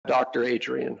Dr.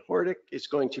 Adrian Hordick is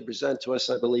going to present to us.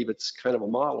 I believe it's kind of a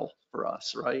model for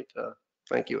us, right?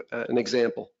 Thank you. An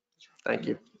example. Thank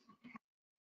you.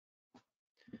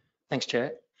 Thanks,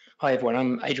 Chair. Hi, everyone.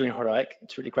 I'm Adrian Hordick.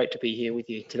 It's really great to be here with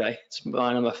you today. It's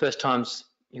one of my first times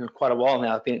in quite a while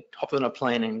now. I've been hopped on a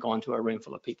plane and gone to a room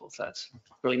full of people, so it's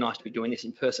really nice to be doing this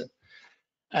in person.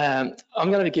 I'm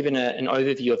going to be giving an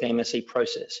overview of the MSE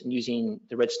process and using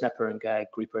the red snapper and gag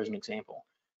grouper as an example.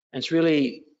 And it's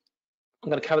really, I'm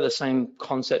going to cover the same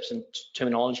concepts and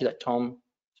terminology that Tom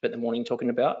spent the morning talking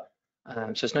about.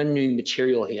 So it's no new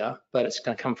material here, but it's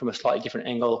going to come from a slightly different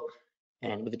angle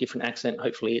and with a different accent.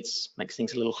 Hopefully it makes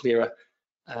things a little clearer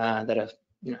that are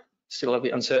still a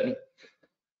bit uncertain.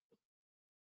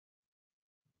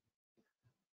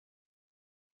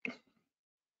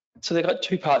 So they've got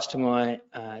two parts to my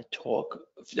talk.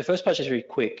 The first part is very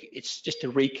quick. It's just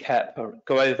to recap or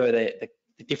go over the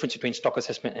difference between stock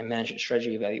assessment and management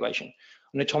strategy evaluation.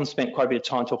 I know Tom spent quite a bit of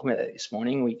time talking about that this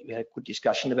morning. We had a good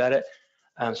discussion about it.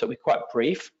 So it'll be quite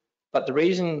brief. But the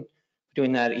reason for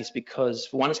doing that is because,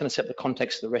 for one, it's going to set the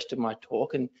context for the rest of my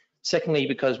talk. And secondly,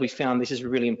 because we found this is a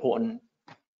really important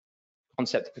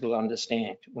concept that people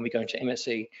understand when we go into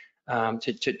MSE,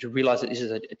 to realize that this is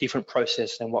a different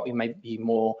process than what we may be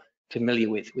more familiar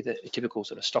with a typical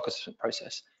sort of stock assessment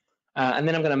process. And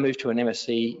then I'm going to move to an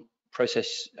MSE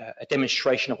process, a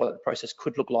demonstration of what the process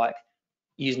could look like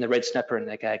using the red snapper and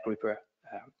the gag grouper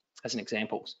as an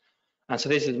examples. And so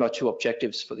these are my two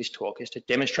objectives for this talk, is to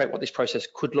demonstrate what this process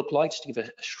could look like, just to give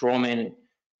a straw man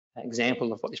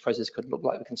example of what this process could look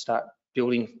like we can start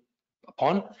building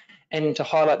upon, and to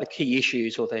highlight the key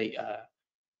issues or the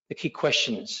key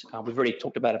questions. We've already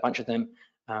talked about a bunch of them,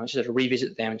 just to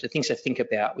revisit them, to things to think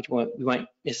about, which we won't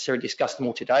necessarily discuss them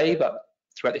all today, but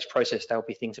throughout this process, there'll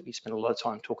be things that we spend a lot of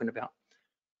time talking about.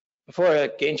 Before I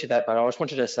get into that, but I just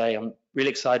wanted to say I'm really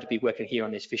excited to be working here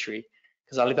on this fishery,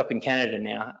 because I live up in Canada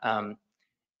now,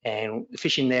 and the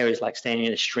fishing there is like standing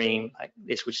in a stream like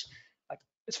this, which like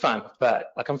it's fun,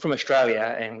 but like I'm from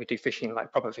Australia and we do fishing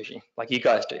like proper fishing, like you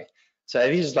guys do. So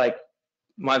this is like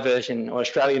my version or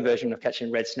Australian version of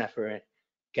catching red snapper and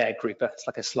gag grouper. It's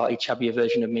like a slightly chubbier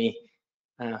version of me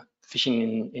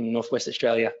fishing in Northwest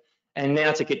Australia. And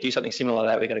now to do something similar like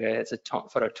that, we've got to go, it's a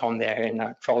photo of Tom there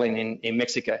and trolling in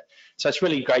Mexico. So it's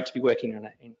really great to be working on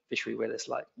in fishery where there's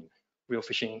like real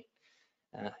fishing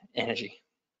energy.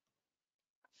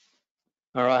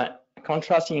 All right,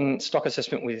 contrasting stock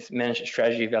assessment with management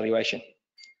strategy evaluation.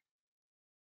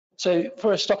 So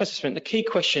for a stock assessment, the key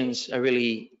questions are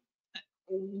really,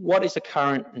 what is the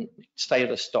current state of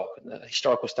the stock, the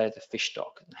historical state of the fish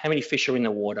stock? How many fish are in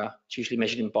the water? It's usually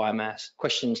measured in biomass.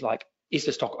 Questions like, is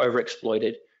the stock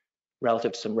overexploited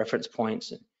relative to some reference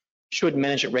points? And should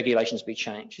management regulations be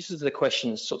changed? These are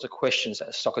the sorts of questions that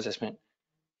a stock assessment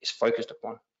is focused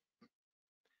upon.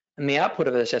 And the output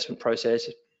of the assessment process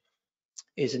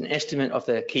is an estimate of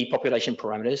the key population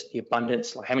parameters, the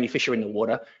abundance, like how many fish are in the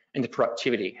water, and the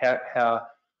productivity, how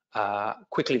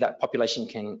quickly that population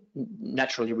can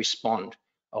naturally respond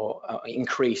or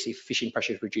increase if fishing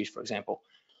pressure is reduced, for example.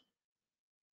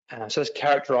 So this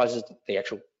characterizes the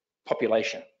actual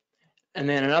population. And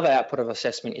then another output of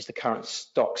assessment is the current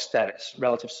stock status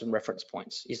relative to some reference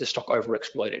points. Is the stock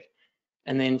overexploited?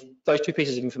 And then those two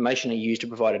pieces of information are used to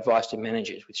provide advice to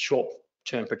managers with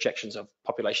short-term projections of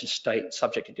population state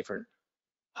subject to different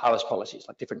harvest policies,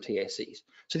 like different TSCs.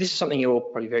 So this is something you're all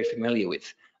probably very familiar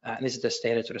with. And this is the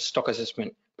standard sort of stock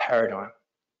assessment paradigm.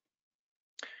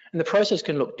 And the process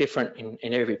can look different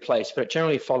in every place, but it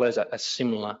generally follows a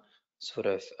similar sort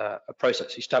of a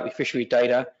process. You start with fishery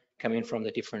data coming from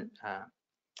the different,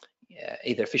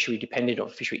 either fishery dependent or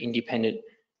fishery independent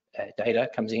data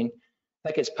comes in.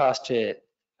 That gets passed to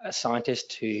a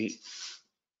scientist who,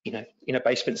 in a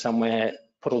basement somewhere,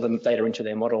 put all the data into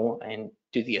their model and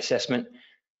do the assessment.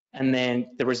 And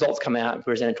then the results come out and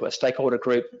presented to a stakeholder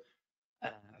group,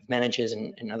 managers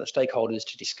and other stakeholders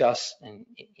to discuss and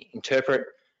interpret,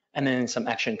 and then some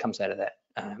action comes out of that.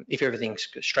 If everything's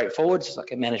straightforward, it's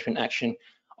like a management action.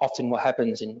 Often what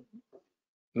happens in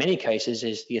many cases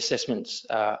is the assessments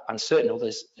are uncertain, or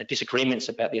there's disagreements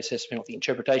about the assessment or the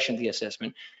interpretation of the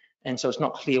assessment, and so it's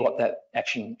not clear what that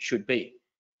action should be.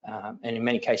 And in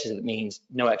many cases it means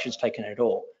no action's taken at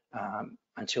all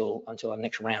until our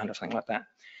next round or something like that.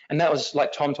 And that was,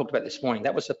 like Tom talked about this morning,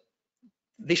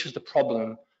 this was the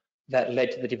problem that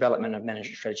led to the development of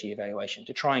management strategy evaluation,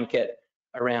 to try and get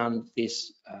around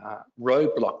this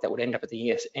roadblock that would end up at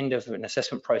the end of an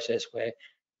assessment process where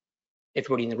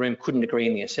everybody in the room couldn't agree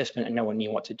on the assessment and no one knew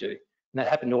what to do. And that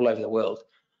happened all over the world.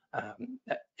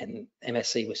 And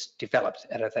MSE was developed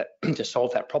out of that to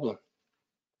solve that problem.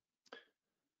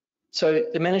 So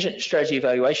the management strategy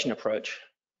evaluation approach,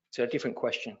 it's a different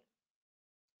question.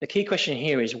 The key question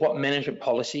here is what management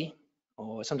policy,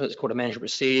 or sometimes it's called a management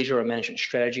procedure or a management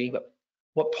strategy, but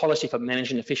what policy for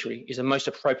managing the fishery is the most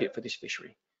appropriate for this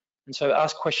fishery? And so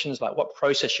ask questions like what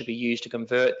process should be used to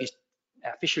convert this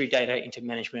fishery data into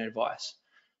management advice?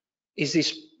 Is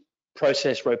this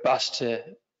process robust to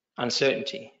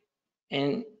uncertainty?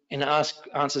 And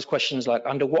answers questions like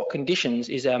under what conditions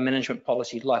is our management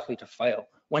policy likely to fail?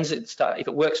 When does it start? If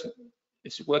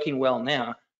it's working well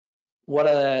now, what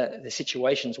are the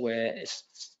situations where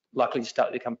it's likely to start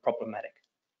to become problematic?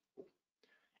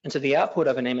 And so the output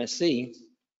of an MSE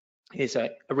is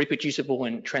a reproducible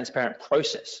and transparent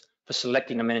process for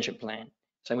selecting a management plan.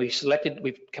 So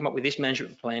we've come up with this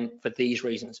management plan for these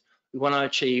reasons. We want to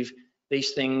achieve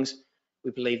these things.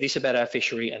 We believe this about our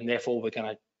fishery, and therefore we're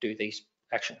going to do these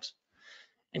actions.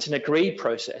 It's an agreed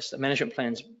process. The management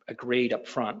plan's agreed up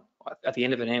front. At the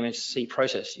end of an MSE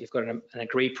process, you've got an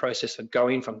agreed process for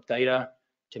going from data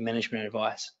to management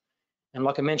advice. And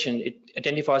like I mentioned, it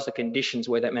identifies the conditions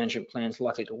where that management plan is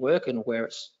likely to work and where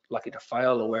it's likely to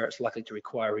fail or where it's likely to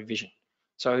require revision.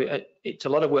 So it's a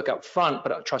lot of work up front,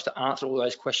 but it tries to answer all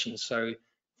those questions so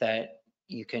that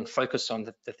you can focus on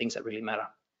the things that really matter.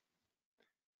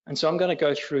 And so I'm going to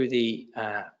go through the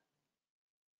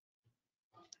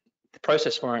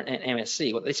process for an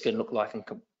MSE, what this can look like, and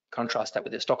contrast that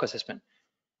with the stock assessment.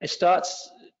 It starts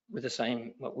with the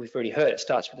same, what we've already heard, it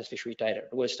starts with the fishery data.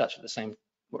 The word starts with the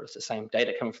same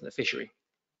data coming from the fishery.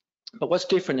 But what's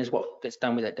different is what that's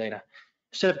done with that data.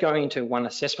 Instead of going into one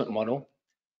assessment model,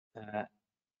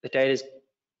 the data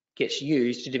gets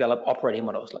used to develop operating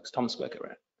models like Tom spoke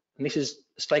about. And this is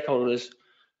stakeholders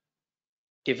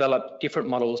develop different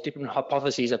models, different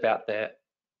hypotheses about the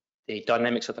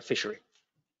dynamics of the fishery.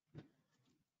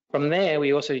 From there,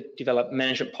 we also develop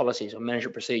management policies or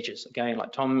management procedures. Again,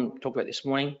 like Tom talked about this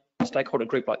morning, a stakeholder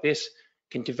group like this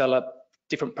can develop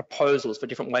different proposals for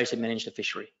different ways to manage the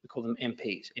fishery. We call them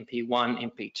MPs,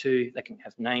 MP1, MP2, they can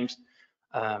have names.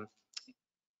 And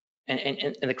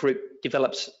the group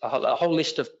develops a whole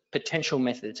list of potential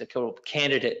methods, are called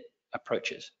candidate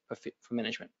approaches for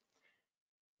management.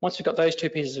 Once we've got those two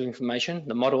pieces of information,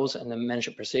 the models and the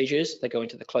management procedures, they go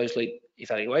into the closed loop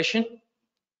evaluation,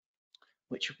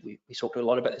 which we talked a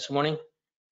lot about this morning.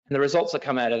 And the results that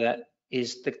come out of that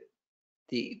is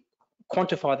the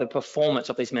quantify the performance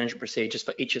of these management procedures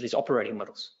for each of these operating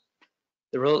models.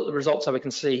 The results are we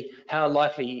can see how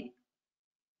likely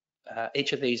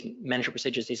each of these management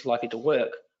procedures is likely to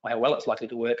work, or how well it's likely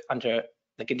to work under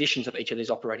the conditions of each of these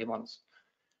operating models.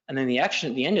 And then the action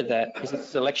at the end of that is the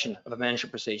selection of a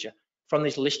management procedure. From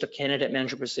this list of candidate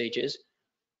management procedures,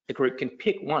 the group can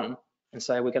pick one and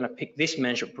say, we're going to pick this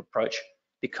management approach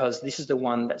because this is the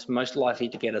one that's most likely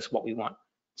to get us what we want.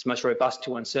 It's most robust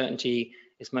to uncertainty.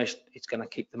 It's going to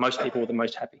keep the most people the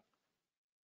most happy.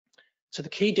 So the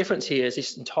key difference here is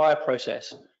this entire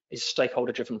process is a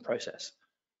stakeholder-driven process.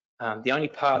 The only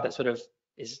part that sort of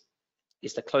is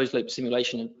the closed loop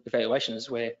simulation and evaluation is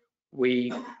where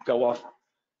we go off,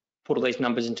 put all these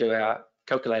numbers into our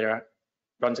calculator,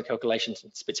 runs the calculations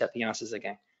and spits out the answers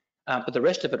again. But the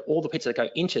rest of it, all the bits that go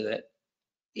into that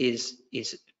is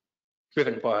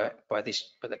driven by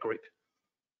the group.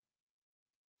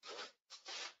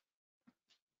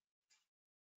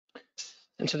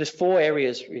 And so there's four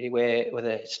areas really where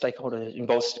the stakeholder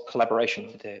involves collaboration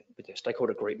with the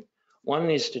stakeholder group.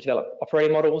 One is to develop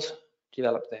operating models,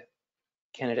 develop the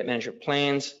candidate management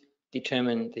plans,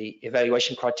 determine the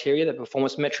evaluation criteria, the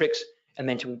performance metrics, and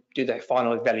then to do the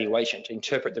final evaluation, to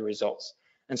interpret the results.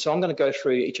 And so I'm going to go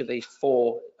through each of these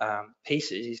four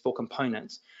pieces, these four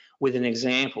components, with an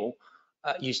example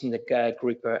using the GAD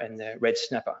grouper and the red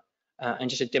snapper,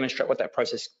 and just to demonstrate what that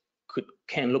process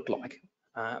can look like.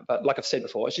 But like I've said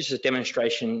before, it's just a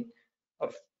demonstration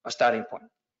of a starting point.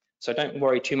 So don't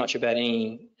worry too much about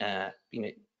any,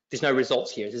 there's no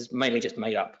results here. This is mainly just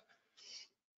made up.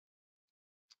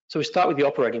 So we start with the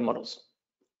operating models.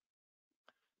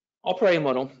 Operating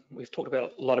model, we've talked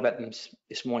about a lot about them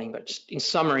this morning, but just in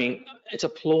summary, it's a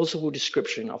plausible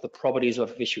description of the properties of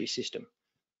a fishery system.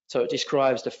 So it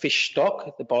describes the fish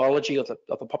stock, the biology of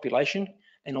the population,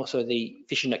 and also the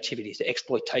fishing activities, the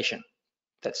exploitation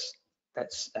that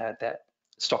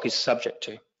stock is subject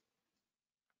to.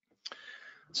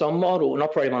 So an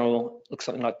operating model looks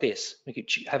something like this. We could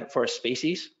have it for a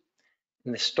species,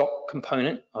 and the stock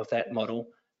component of that model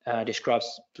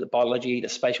describes the biology, the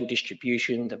spatial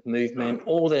distribution, the movement,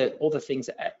 all the things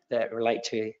that relate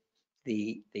to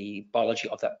the biology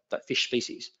of that fish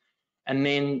species. And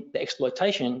then the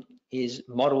exploitation is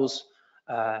models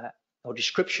or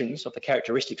descriptions of the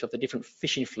characteristics of the different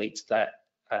fishing fleets that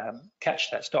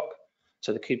catch that stock.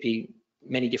 So there could be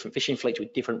many different fishing fleets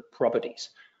with different properties,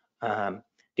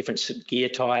 different gear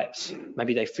types.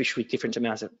 Maybe they fish with different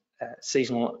amounts of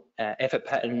seasonal effort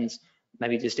patterns.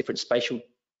 Maybe there's different spatial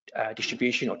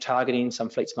distribution or targeting. Some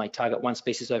fleets may target one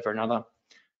species over another.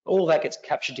 All that gets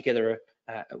captured together,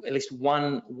 at least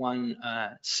one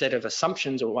set of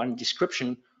assumptions or one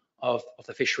description of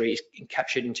the fishery is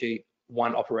captured into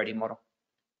one operating model.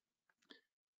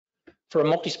 For a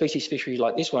multi-species fishery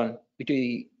like this one, we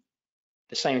do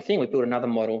the same thing. We build another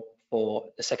model for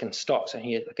the second stock. So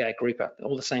here, okay, a grouper,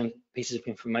 all the same pieces of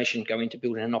information go into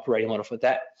building an operating model for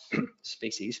that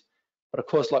species. But of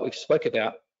course, like we've spoke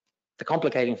about, the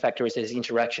complicating factor is there's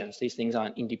interactions. These things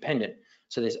aren't independent.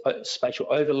 So there's spatial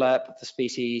overlap of the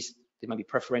species. There may be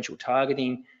preferential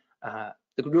targeting.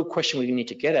 The real question we need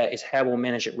to get at is how will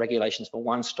management regulations for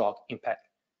one stock impact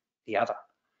the other.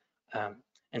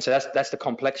 And so that's the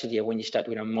complexity of when you start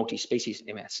doing a multi-species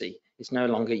MSE. It's no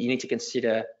longer, you need to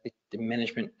consider the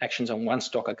management actions on one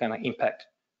stock are going to impact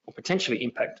or potentially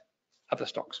impact other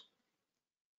stocks.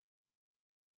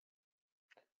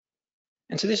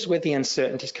 And so this is where the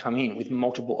uncertainties come in with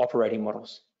multiple operating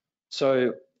models. So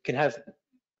you can have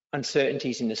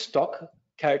uncertainties in the stock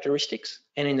characteristics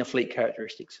and in the fleet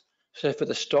characteristics. So for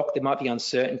the stock, there might be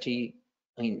uncertainty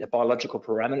in the biological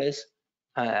parameters,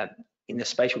 in the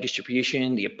spatial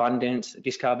distribution, the abundance, the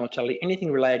discard mortality,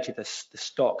 anything related to the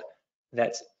stock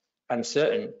that's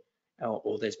uncertain,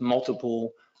 or there's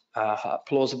multiple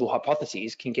plausible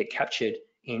hypotheses can get captured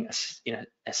in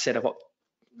a set of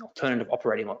alternative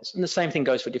operating models. And the same thing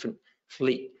goes for different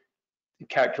fleet,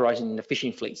 characterizing the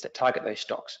fishing fleets that target those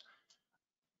stocks.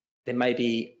 There may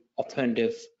be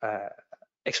alternative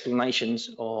explanations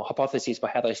or hypotheses for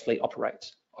how those fleets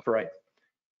operate.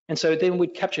 And so then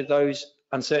we'd capture those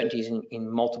uncertainties in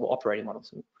multiple operating models.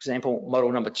 For example,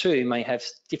 model number 2 may have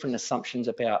different assumptions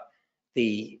about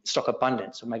the stock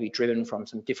abundance, or maybe driven from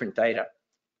some different data.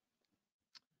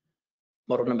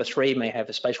 Model number 3 may have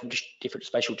a different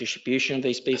spatial distribution of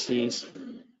these species,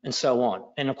 and so on.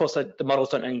 And of course, the models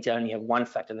don't need to only have one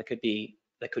factor. There could be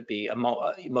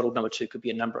model number 2 could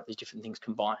be a number of these different things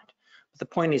combined. But the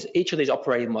point is, each of these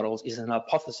operating models is an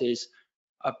hypothesis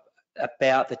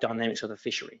about the dynamics of the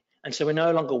fishery. And so we're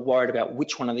no longer worried about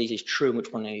which one of these is true and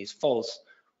which one of these is false.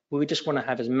 We just want to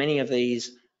have as many of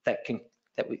these that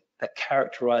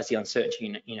characterize the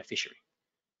uncertainty in a fishery.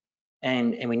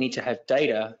 And we need to have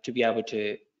data to be able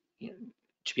to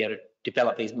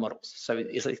develop these models. So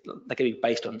they can be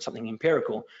based on something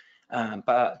empirical,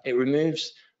 but it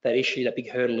removes that issue, that big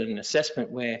hurdle in an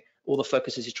assessment where all the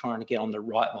focus is trying to get on the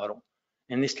right model.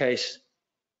 In this case,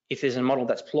 if there's a model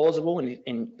that's plausible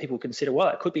and people consider, well,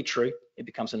 it could be true, it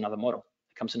becomes another model,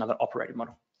 it becomes another operating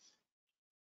model.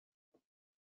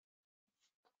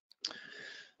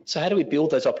 So how do we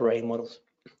build those operating models?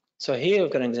 So here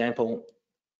I've got an example.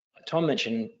 Tom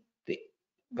mentioned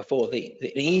before,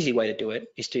 the easy way to do it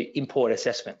is to import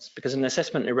assessments, because an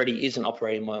assessment already is an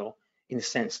operating model in the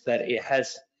sense that it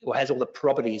has all the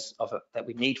properties of it that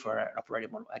we need for an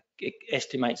operating model. It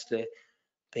estimates the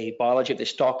biology of the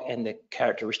stock and the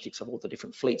characteristics of all the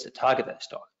different fleets that target that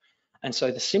stock. And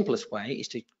so the simplest way is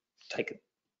to take,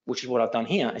 which is what I've done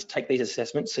here, is take these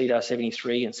assessments, CDAR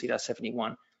 73 and CDAR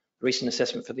 71, recent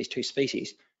assessment for these two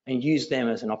species, and use them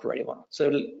as an operating model. So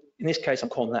in this case, I'm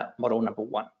calling that model number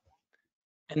 1.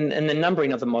 And the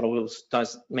numbering of the models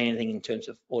doesn't mean anything in terms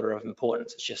of order of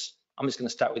importance. It's just, I'm just going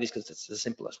to start with this because it's the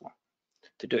simplest one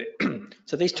to do.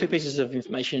 So these two pieces of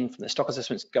information from the stock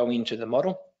assessments go into the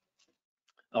model,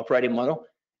 operating model,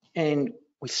 and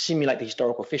we simulate the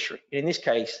historical fishery. In this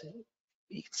case,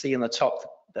 you can see on the top,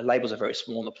 the labels are very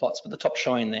small in the plots, but the top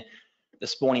showing the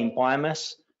spawning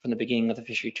biomass from the beginning of the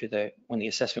fishery to when the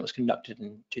assessment was conducted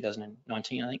in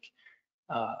 2019, I think,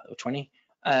 or 20.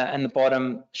 And the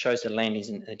bottom shows the landings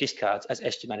and the discards as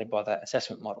estimated by that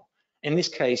assessment model. In this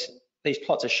case, these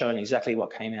plots are showing exactly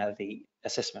what came out of the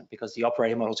assessment because the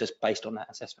operating model is just based on that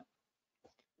assessment.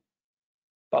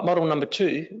 But model number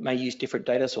 2 may use different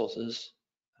data sources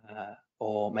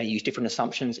or may use different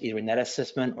assumptions either in that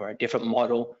assessment or a different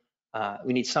model.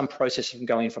 We need some processing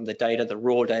going from the data, the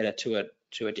raw data,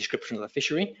 to a description of the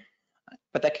fishery,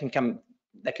 but that can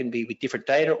be with different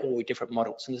data or with different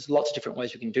models. And there's lots of different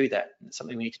ways we can do that. It's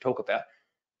something we need to talk about.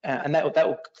 And that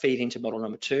will feed into model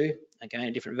number 2, again,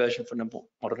 a different version for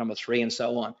model number 3 and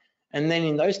so on. And then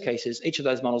in those cases, each of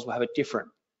those models will have a different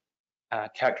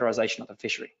characterization of the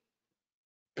fishery,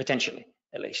 potentially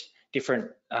at least.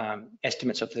 Different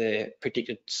estimates of the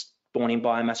predicted spawning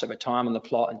biomass over time on the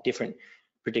plot and different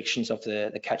predictions of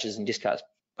the catches and discards,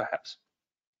 perhaps.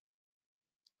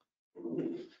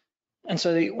 And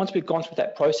so once we've gone through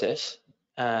that process,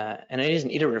 and it is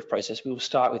an iterative process. We will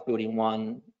start with building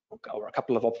one or a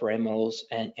couple of operating models,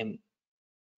 and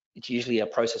it's usually a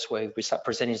process where we start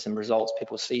presenting some results.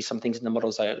 People see some things in the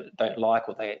models they don't like,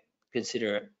 or they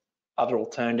consider other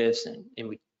alternatives, and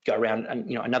we go around and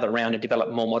another round and develop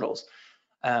more models.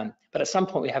 But at some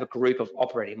point we have a group of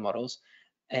operating models,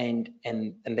 and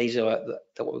these are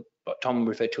what Tom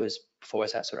referred to as before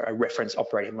as that sort of a reference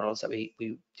operating models that we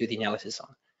do the analysis on.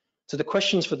 So the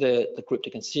questions for the group to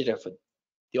consider for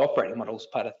the operating models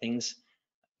part of things,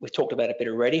 we've talked about a bit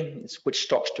already. It's which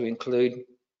stocks to include,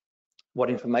 what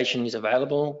information is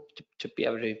available to be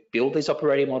able to build these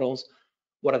operating models,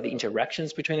 what are the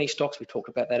interactions between these stocks, we talked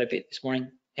about that a bit this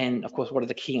morning, and of course what are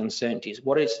the key uncertainties,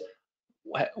 what is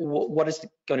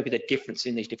going to be the difference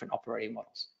in these different operating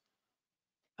models.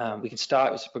 We can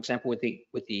start with, for example,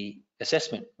 with the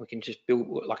assessment. We can just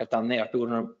build, like I've done there, I've built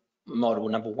a model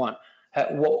number one.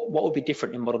 What would be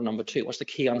different in model number two? What's the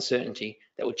key uncertainty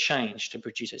that would change to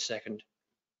produce a second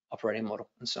operating model,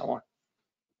 and so on.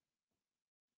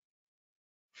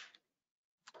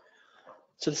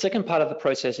 So the second part of the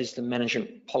process is the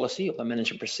management policy or the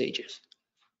management procedures.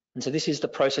 And so this is the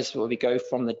process where we go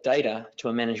from the data to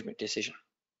a management decision.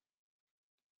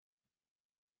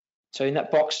 So in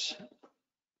that box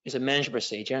is a management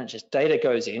procedure, and it's just data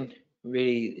goes in,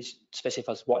 really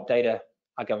specifies what data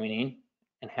are going in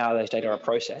and how those data are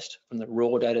processed, from the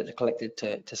raw data that's collected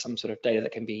to some sort of data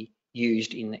that can be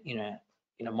used in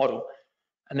a model.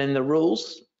 And then the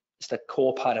rules is the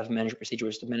core part of management procedure,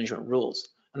 is the management rules.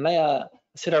 And they are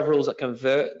a set of rules that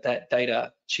convert that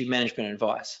data to management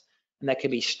advice. And that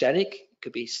can be static, it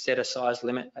could be set a size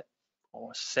limit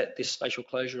or set this spatial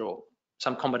closure or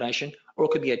some combination, or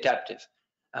it could be adaptive.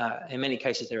 In many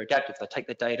cases, they're adaptive. They take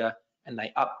the data and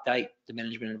they update the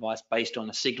management advice based on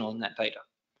a signal in that data.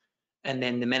 And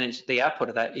then the output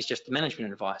of that is just the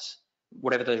management advice.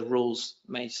 Whatever those rules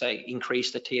may say,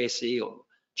 increase the TAC or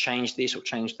change this or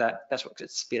change that, that's what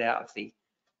gets spit out of the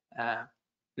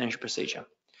management procedure.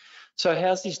 So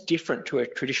how's this different to a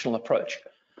traditional approach?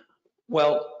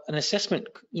 Well, an assessment,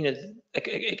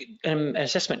 an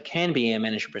assessment can be a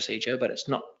management procedure, but it's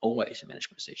not always a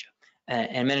management procedure.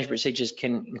 And management procedures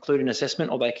can include an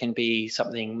assessment, or they can be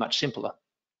something much simpler.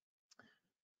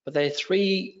 But there are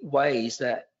three ways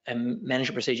that a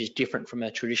management procedure is different from a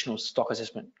traditional stock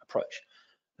assessment approach.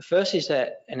 The first is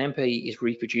that an MP is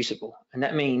reproducible, and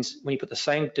that means when you put the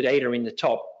same data in the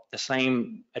top, the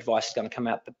same advice is going to come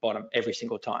out the bottom every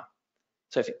single time.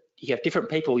 So if you have different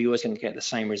people, you're always going to get the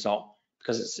same result,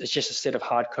 because it's just a set of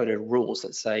hard-coded rules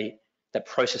that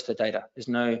process the data. There's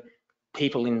no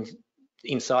people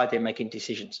inside there making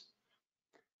decisions.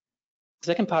 The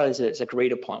second part is that it's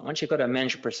agreed upon. Once you've got a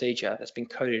management procedure that's been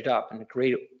coded up and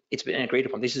it's been agreed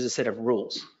upon, this is a set of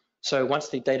rules. So once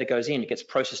the data goes in, it gets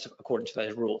processed according to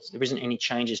those rules. There isn't any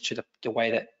changes to the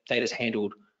way that data is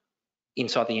handled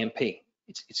inside the MP.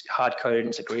 It's hard-coded and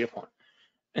it's agreed upon.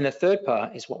 And the third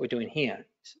part is what we're doing here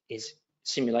is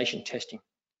simulation testing.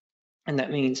 And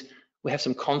that means we have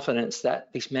some confidence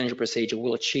that this management procedure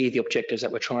will achieve the objectives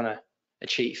that we're trying to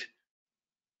achieve.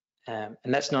 And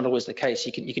that's not always the case.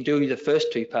 You can do the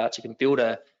first two parts. You can build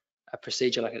a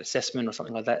procedure like an assessment or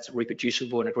something like that. It's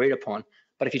reproducible and agreed upon.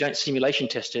 But if you don't simulation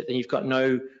test it, then you've got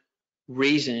no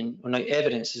reason or no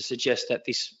evidence to suggest that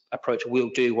this approach will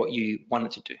do what you want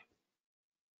it to do.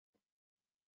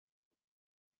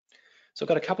 So I've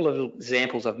got a couple of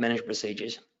examples of management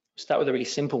procedures. Start with a really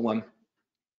simple one.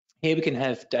 Here we can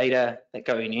have data that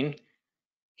going in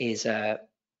is the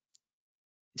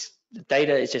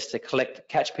data is just to collect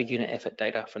catch per unit effort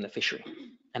data from the fishery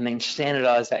and then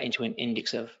standardize that into an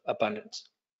index of abundance.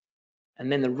 And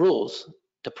then the rules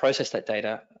to process that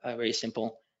data are very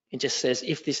simple. It just says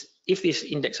if this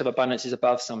index of abundance is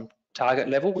above some target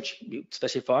level, which you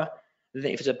specify,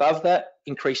 then if it's above that,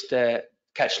 increase the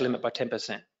catch limit by 10%.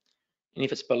 And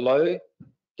if it's below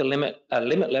the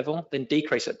limit level, then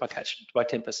decrease it by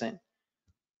 10%.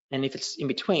 And if it's in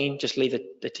between, just leave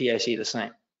the TAC the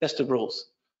same. That's the rules.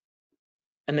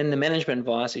 And then the management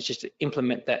advice is just to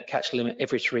implement that catch limit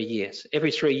every 3 years.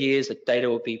 Every 3 years, the data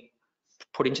will be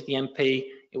put into the MP.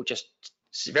 It will just,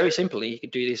 very simply, you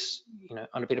could do this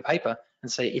on a bit of paper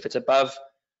and say, if it's above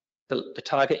the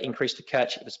target, increase the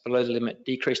catch. If it's below the limit,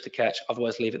 decrease the catch,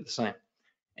 otherwise leave it the same.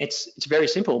 It's very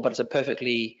simple, but it's a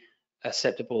perfectly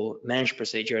acceptable management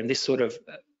procedure. And this sort of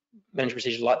management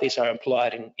procedures like this are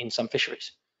applied in some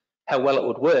fisheries. How well it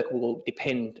would work will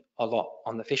depend a lot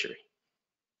on the fishery.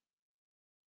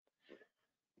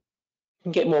 It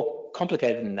can get more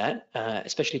complicated than that,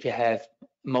 especially if you have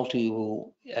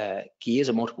multiple gears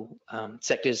or multiple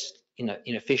sectors in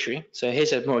a fishery. So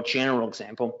here's a more general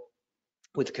example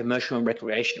with commercial and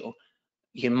recreational.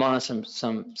 you can monitor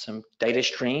some data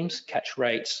streams, catch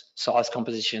rates, size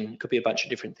composition, could be a bunch of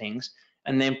different things,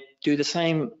 and then do the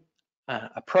same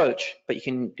approach, but you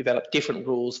can develop different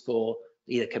rules for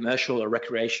either commercial or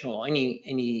recreational or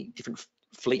any different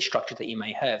fleet structure that you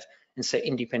may have, and set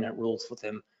independent rules for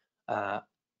them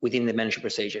within the management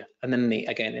procedure. And then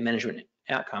again, the management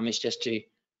outcome is just to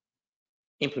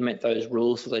implement those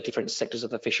rules for the different sectors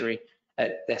of the fishery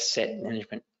at their set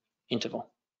management interval.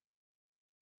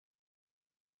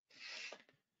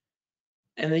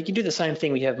 And then you can do the same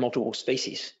thing when you have multiple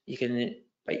species. You can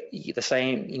the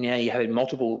same, you have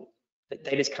multiple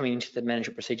data's coming into the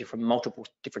management procedure from multiple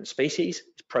different species.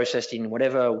 It's processed in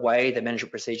whatever way the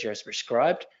management procedure is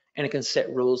prescribed, and it can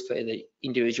set rules for the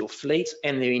individual fleets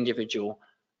and the individual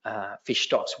fish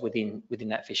stocks within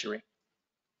that fishery.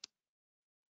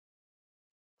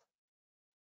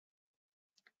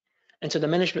 And so the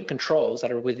management controls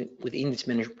that are within this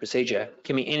management procedure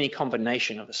can be any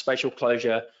combination of a spatial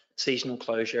closure, seasonal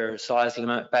closure, size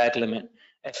limit, bag limit,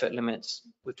 effort limits.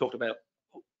 We've talked about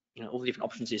all the different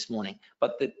options this morning,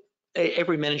 but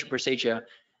every management procedure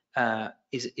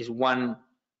is one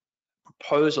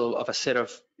proposal of a set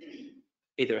of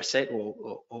either a set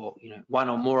or one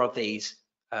or more of these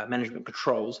management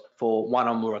controls for one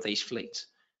or more of these fleets,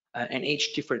 and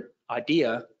each different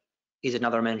idea is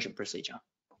another management procedure.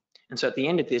 And so at the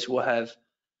end of this, we'll have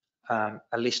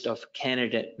a list of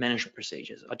candidate management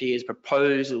procedures, ideas,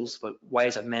 proposals for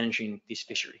ways of managing this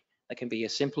fishery. They can be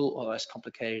as simple or as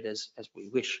complicated as we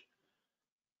wish.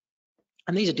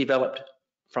 And these are developed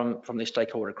from the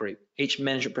stakeholder group. Each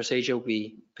management procedure will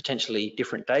be potentially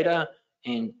different data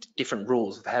and different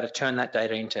rules of how to turn that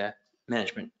data into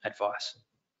management advice.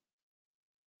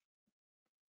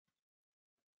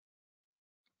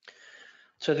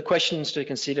 So the questions to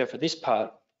consider for this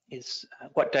part is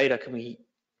what data can be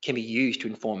used to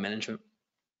inform management?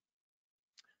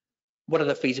 What are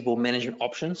the feasible management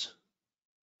options?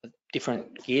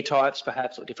 Different gear types,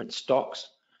 perhaps, or different stocks.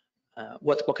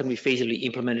 What can be feasibly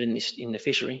implemented in the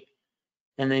fishery?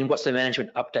 And then what's the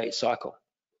management update cycle?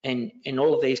 And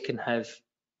all of these can have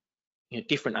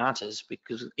different answers,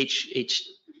 because each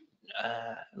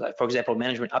like for example,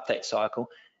 management update cycle,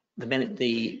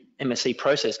 the MSE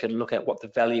process can look at what the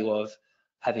value of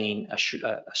having a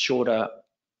shorter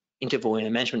interval in a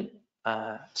management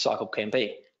cycle can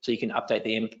be. So you can update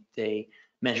the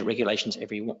management regulations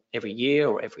every year,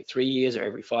 or every 3 years, or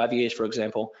every 5 years, for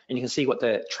example, and you can see what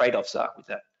the trade-offs are with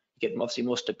that. You get obviously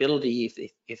more stability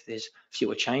if there's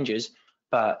fewer changes,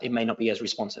 but it may not be as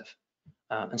responsive.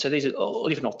 And so these are all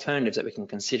different alternatives that we can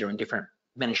consider in different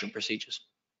management procedures.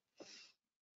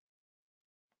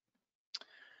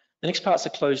 The next part's the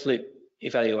closed loop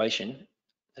evaluation.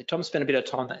 So Tom spent a bit of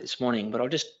time on that this morning, but I'll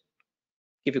just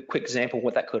give you a quick example of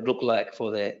what that could look like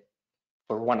for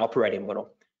one operating model.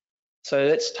 So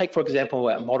let's take, for example,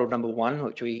 model number 1,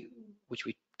 which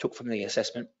we took from the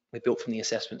assessment, we built from the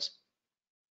assessments.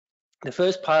 The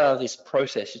first part of this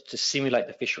process is to simulate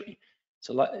the fishery.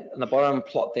 So like on the bottom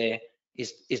plot there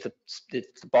is the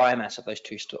biomass of those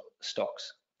two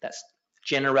stocks. That's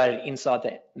generated inside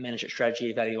the management strategy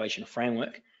evaluation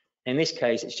framework. In this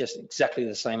case, it's just exactly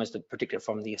the same as the predicted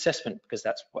from the assessment, because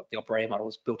that's what the operating model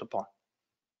is built upon.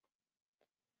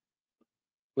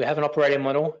 We have an operating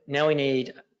model. Now we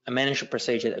need a management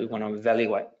procedure that we want to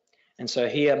evaluate. And so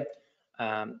here,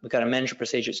 we've got a management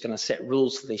procedure that's going to set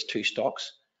rules for these two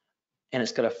stocks, and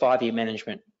it's got a 5-year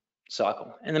management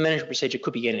cycle. And the management procedure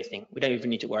could be anything. We don't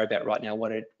even need to worry about right now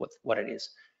what it is.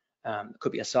 It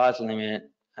could be a size limit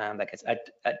that gets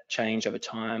add change over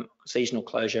time, seasonal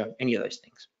closure, any of those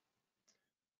things.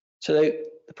 So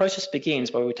the process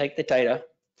begins where we take the data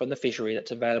from the fishery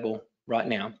that's available right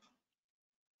now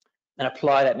and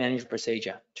apply that management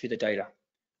procedure to the data.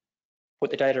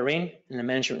 Put the data in, and the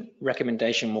management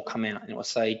recommendation will come out, and it will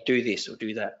say, do this or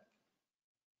do that.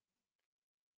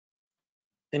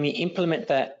 Then we implement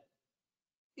that.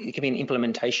 It can be an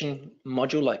implementation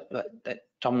module like that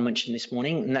Tom mentioned this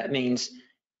morning, and that means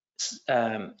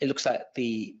it looks at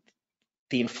the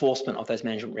enforcement of those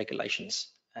management regulations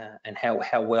and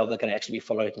how well they're going to actually be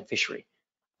followed in the fishery.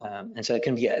 And so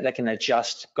they can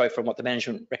adjust, go from what the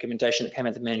management recommendation that came out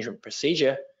of the management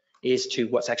procedure is to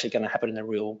what's actually going to happen in the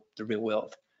real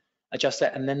world. Adjust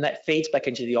that, and then that feeds back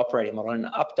into the operating model and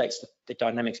updates the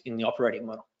dynamics in the operating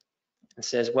model. And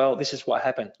says, well, this is what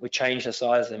happened. We changed the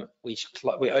size of them.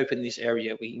 We opened this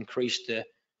area. We increased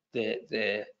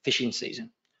the fishing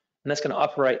season, and that's going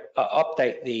to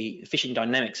update the fishing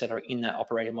dynamics that are in that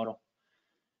operating model.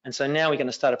 And so now we're going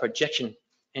to start a projection,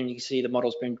 and you can see the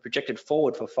model's been projected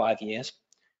forward for 5 years.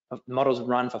 The models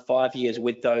run for 5 years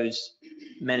with those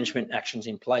management actions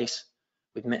in place.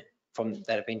 We've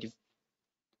that have been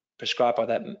prescribed by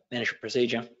that management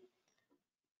procedure.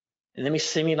 And then we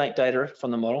simulate data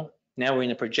from the model. Now we're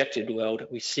in a projected world.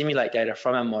 We simulate data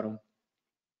from our model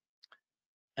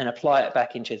and apply it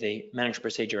back into the management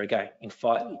procedure again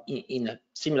in a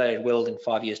simulated world in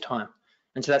 5 years' time.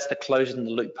 And so that's the closing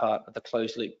the loop part of the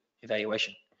closed loop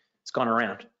evaluation. It's gone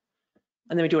around.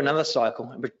 And then we do another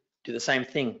cycle and we do the same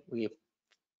thing. We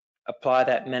apply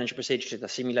that management procedure to the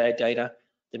simulated data.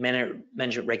 The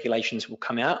management regulations will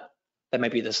come out. They may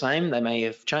be the same, they may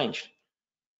have changed.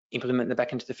 Implement them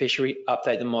back into the fishery,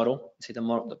 update the model, see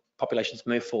the populations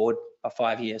move forward by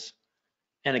 5 years.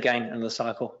 And again, another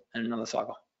cycle and another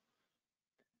cycle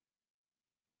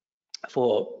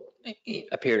for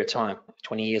a period of time,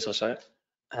 20 years or so.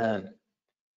 And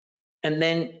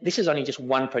then this is only just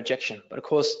one projection, but of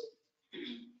course,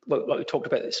 what we talked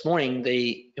about this morning,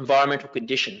 the environmental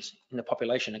conditions in the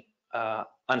population are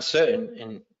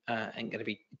uncertain and going to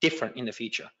be different in the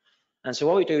future. And so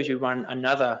what we do is we run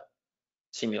another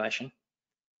simulation.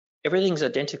 Everything's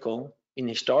identical in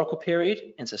the historical period,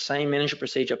 and it's the same management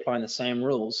procedure applying the same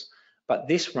rules, but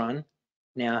this run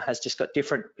now has just got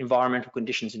different environmental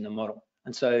conditions in the model.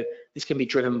 And so this can be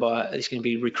driven by, this can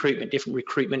be recruitment, different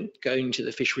recruitment going to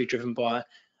the fishery driven by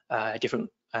different,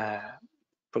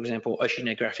 for example,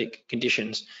 oceanographic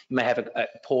conditions. You may have a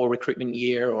poor recruitment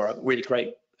year or a really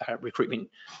great recruitment.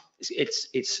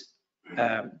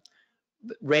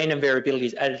 Random variability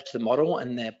is added to the model,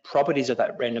 and the properties of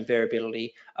that random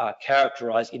variability are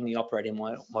characterized in the operating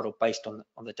model based on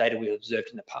the data we observed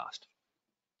in the past.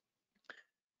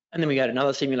 And then we add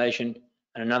another simulation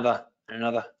and another and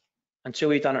another until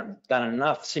we've done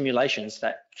enough simulations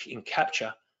that can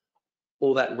capture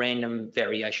all that random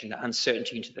variation, that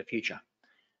uncertainty into the future.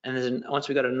 And then once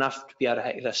we've got enough to be able to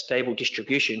have a stable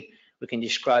distribution, we can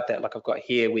describe that like I've got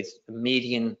here with the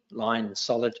median line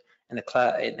solid and the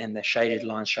cloud and the shaded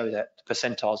lines show that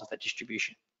percentiles of that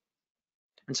distribution.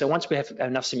 And so once we have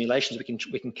enough simulations,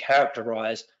 we can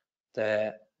characterize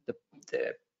the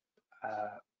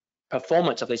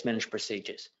performance of these management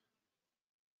procedures.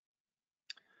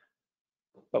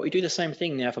 But we do the same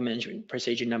thing now for management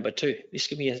procedure number 2. This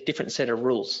can be a different set of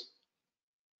rules.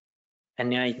 And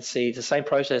now you can see the same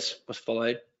process was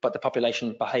followed, but the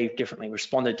population behaved differently,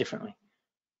 responded differently.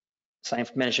 Same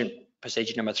for management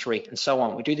procedure number 3, and so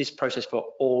on. We do this process for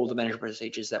all the management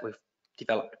procedures that we've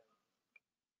developed.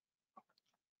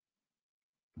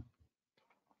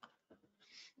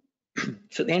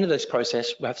 So at the end of this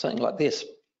process, we have something like this.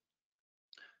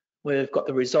 We've got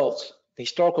the results. The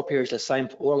historical period is the same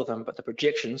for all of them, but the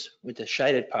projections with the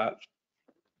shaded part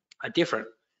are different.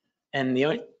 And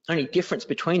the only difference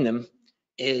between them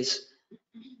is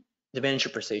the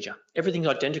management procedure. Everything's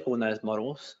identical in those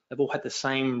models. They've all had the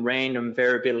same random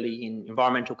variability in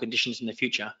environmental conditions in the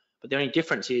future, but the only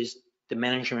difference is the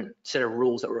management set of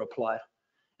rules that were applied.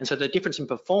 And so the difference in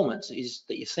performance is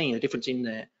that you're seeing, the difference in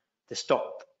the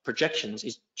stock projections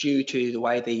is due to the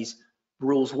way these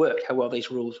rules worked, how well these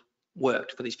rules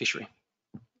worked for this fishery.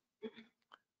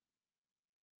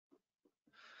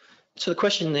 So the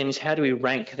question then is, how do we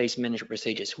rank these management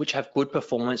procedures? Which have good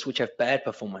performance, which have bad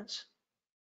performance?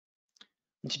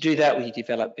 And to do that, we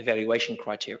develop evaluation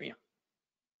criteria.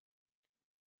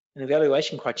 And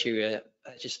evaluation criteria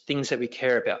are just things that we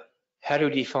care about. How do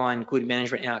we define good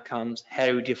management outcomes? How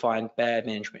do we define bad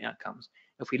management outcomes?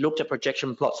 If we looked at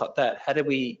projection plots like that,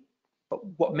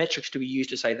 what metrics do we use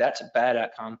to say that's a bad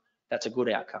outcome, that's a good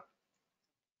outcome?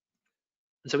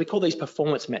 And so we call these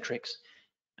performance metrics.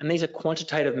 And these are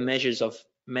quantitative measures of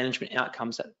management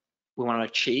outcomes that we want to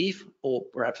achieve or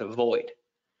perhaps avoid.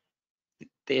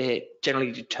 They're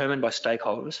generally determined by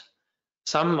stakeholders.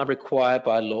 Some are required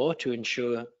by law to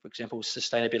ensure, for example,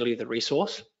 sustainability of the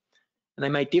resource. And they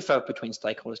may differ between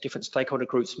stakeholders. Different stakeholder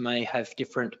groups may have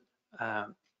different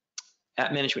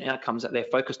management outcomes that they're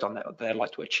focused on, that they'd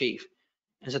like to achieve.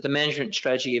 And so the management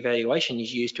strategy evaluation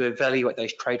is used to evaluate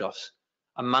those trade-offs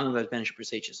among those management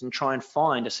procedures and try and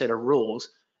find a set of rules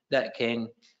that can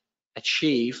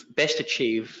best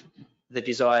achieve the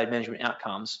desired management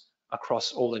outcomes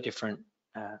across all the different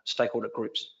stakeholder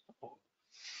groups.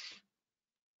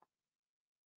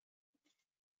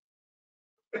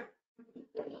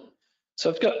 So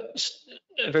I've got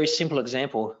a very simple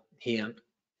example here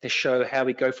to show how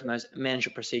we go from those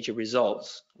management procedure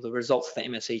results, the results of the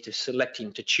MSE, to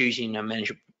selecting, to choosing a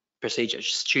management procedure,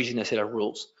 just choosing a set of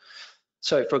rules.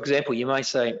 So for example, you may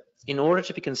say, in order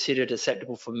to be considered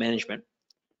acceptable for management,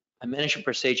 a management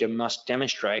procedure must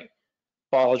demonstrate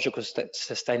biological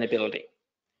sustainability.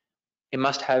 It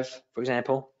must have, for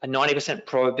example, a 90%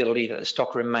 probability that the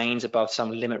stock remains above some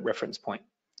limit reference point.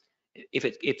 If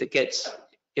it gets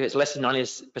if it's less than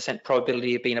 90%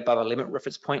 probability of being above a limit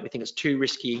reference point, we think it's too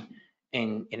risky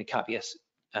and it can't be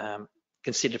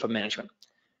considered for management.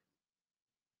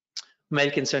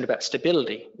 Maybe concerned about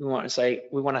stability. We want to say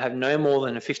we want to have no more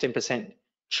than a 15%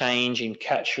 change in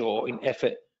catch or in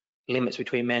effort limits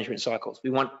between management cycles. We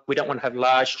don't want to have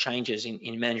large changes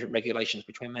in management regulations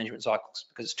between management cycles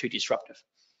because it's too disruptive.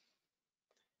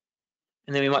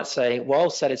 And then we might say, while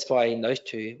satisfying those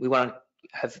two, we want to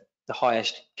have the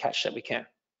highest catch that we can.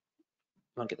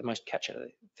 We want to get the most catch out of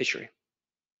the fishery.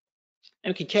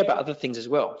 And we can care about other things as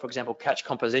well. For example, catch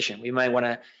composition. We may want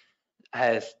to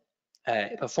have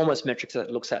performance metrics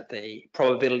that looks at the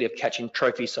probability of catching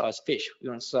trophy-sized fish. We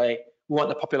want to say we want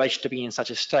the population to be in such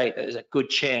a state that there's a good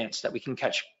chance that we can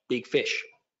catch big fish.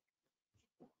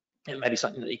 It may be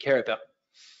something that you care about.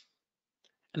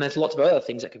 And there's lots of other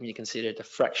things that can be considered: the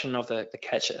fraction of the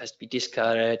catch that has to be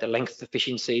discarded, the length of the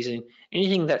fishing season,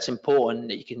 anything that's important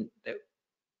that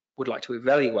would like to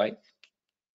evaluate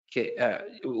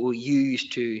will use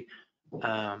to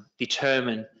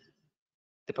determine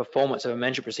the performance of a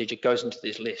management procedure goes into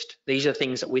this list. These are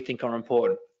things that we think are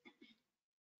important.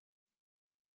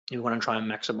 We want to try and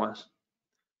maximize.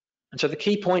 And so the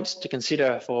key points to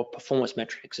consider for performance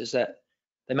metrics is that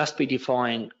they must be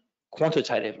defined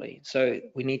quantitatively. So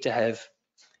we need to have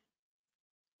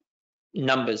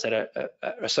numbers that are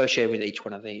associated with each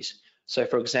one of these. So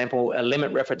for example, a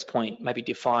limit reference point may be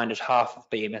defined as half of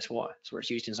BMSY. That's where it's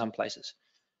used in some places.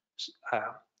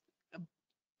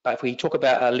 But if we talk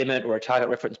about a limit or a target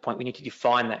reference point, we need to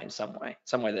define that in some way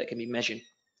that it can be measured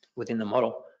within the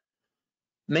model.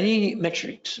 Many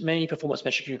performance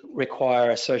metrics require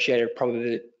associated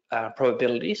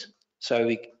probabilities. So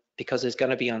because there's going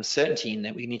to be uncertainty in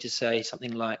that, we need to say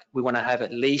something like, we want to have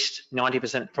at least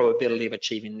 90% probability of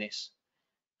achieving this,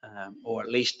 or at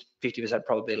least 50%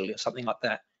 probability or something like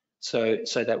that. So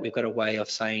that we've got a way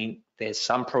of saying there's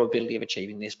some probability of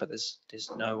achieving this, but there's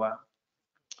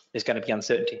going to be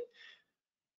uncertainty.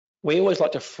 We always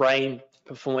like to frame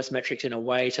performance metrics in a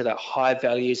way so that high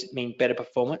values mean better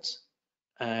performance.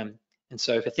 And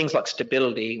so for things like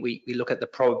stability, we look at the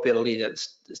probability that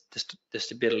the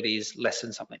stability is less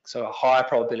than something. So a higher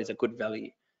probability is a good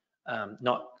value.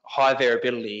 Not high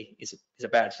variability is a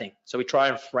bad thing. So we try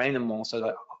and frame them all so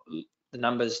that the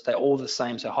numbers, they're all the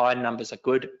same. So high numbers are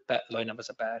good, but low numbers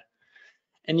are bad.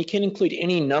 And you can include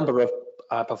any number of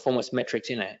performance metrics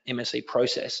in an MSE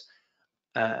process.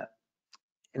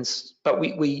 But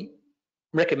we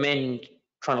recommend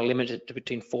trying to limit it to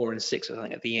between 4 and 6, I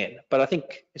think, at the end. But I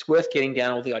think it's worth getting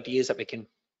down all the ideas that we can,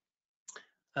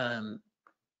 that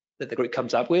the group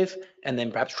comes up with, and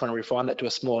then perhaps trying to refine that to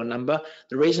a smaller number.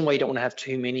 The reason why you don't want to have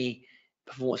too many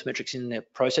performance metrics in the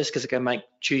process, because it can make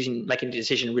making a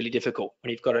decision really difficult when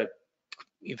you've got to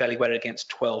evaluate it against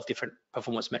 12 different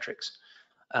performance metrics.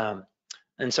 And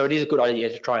so it is a good idea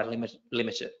to try and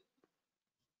limit it.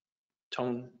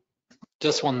 Tom?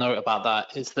 Just one note about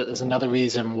that is that there's another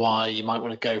reason why you might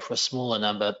want to go for a smaller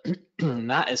number,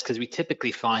 and that is because we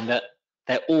typically find that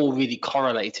they're all really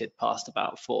correlated past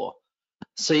about 4.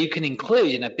 So you can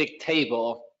include in a big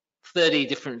table 30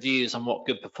 different views on what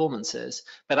good performance is,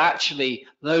 but actually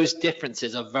those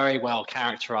differences are very well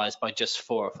characterized by just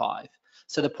 4 or 5.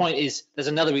 So the point is, there's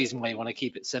another reason why you want to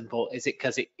keep it simple, is it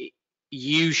because it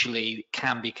usually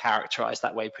can be characterized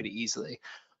that way pretty easily.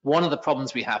 One of the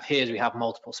problems we have here is we have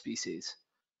multiple species.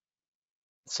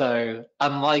 So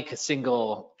unlike a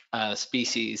single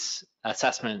species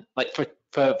assessment, like for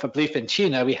bluefin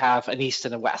tuna, we have an east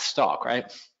and a west stock,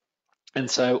 right? And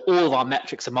so all of our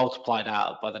metrics are multiplied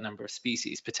out by the number of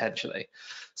species potentially.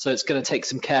 So it's going to take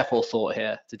some careful thought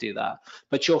here to do that.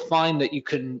 But you'll find that you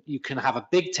can have a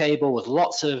big table with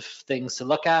lots of things to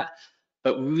look at,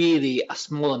 but really a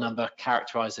smaller number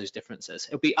characterize those differences.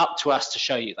 It'll be up to us to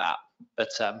show you that, but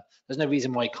there's no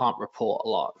reason why you can't report a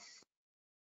lot.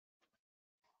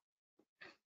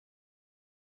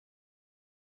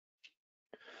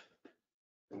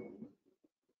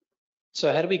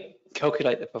 So how do we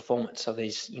calculate the performance of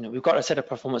these? We've got a set of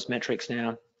performance metrics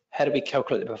now. How do we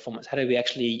calculate the performance? How do we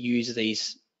actually use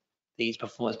these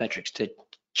performance metrics to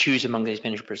choose among these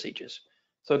management procedures?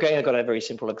 So again, I've got a very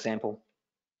simple example.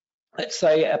 Let's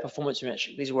say our performance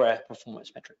metric, these were our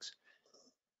performance metrics.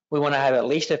 We want to have at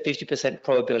least a 50%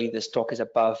 probability the stock is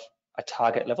above a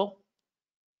target level.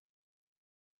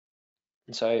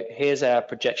 And so here's our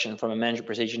projection from a management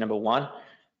procedure number 1.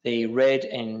 The red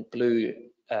and blue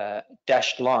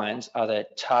dashed lines are the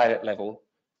target level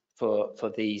for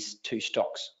these 2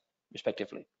 stocks,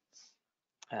 respectively.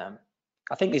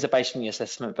 I think these are based on the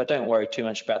assessment, but don't worry too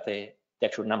much about the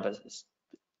actual numbers.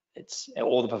 It's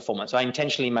all the performance. I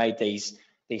intentionally made these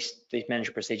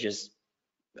management procedures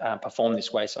perform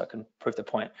this way so I can prove the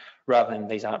point, rather than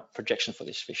these aren't projections for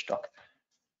this fish stock.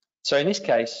 So in this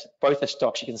case, both the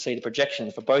stocks, you can see the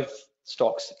projections for both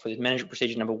stocks for the management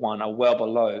procedure number 1 are well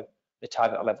below the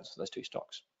target levels for those 2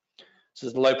 stocks. So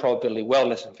there's a low probability, well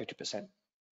less than 50%.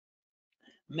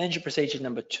 Management procedure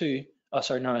number 3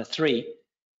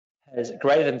 has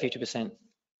greater than 50%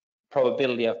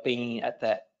 probability of being at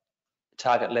that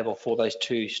target level for those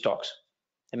 2 stocks.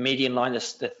 The median line,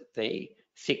 the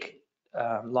thick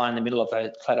line in the middle of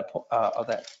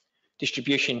that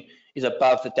distribution is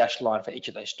above the dashed line for each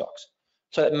of those stocks.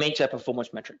 So it meets our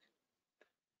performance metric.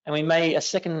 And a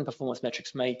second performance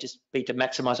metrics may just be to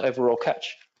maximize overall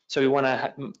catch. So we want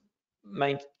to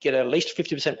get at least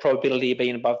 50% probability of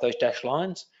being above those dashed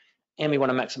lines, and we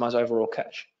want to maximize overall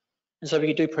catch. And so we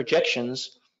can do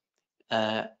projections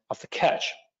of the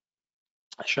catch,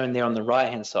 shown there on the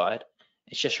right-hand side.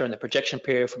 It's just showing the projection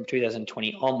period from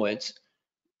 2020 onwards,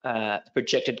 the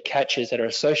projected catches that are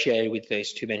associated with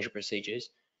these 2 management procedures.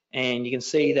 And you can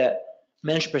see that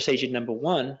management procedure number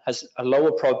 1 has a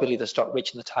lower probability of the stock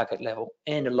reaching the target level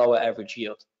and a lower average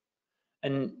yield.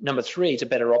 And number 3 is a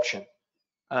better option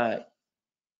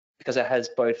because it has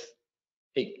both,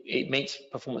 it meets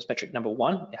performance metric number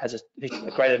 1, it has a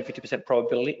greater than 50%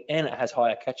 probability, and it has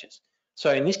higher catches.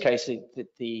 So in this case,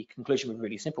 the conclusion would be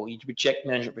really simple. You reject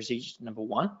management procedure number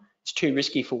 1, it's too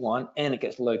risky for 1, and it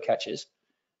gets low catches.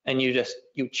 And you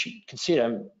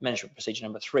consider management procedure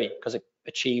number 3 because it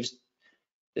achieves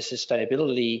the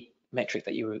sustainability metric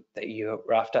that you're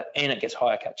after, and it gets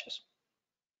higher catches.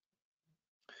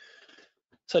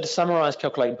 So to summarize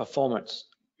calculating performance,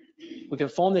 we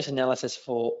perform this analysis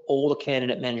for all the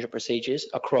candidate management procedures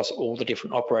across all the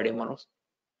different operating models.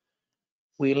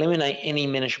 We eliminate any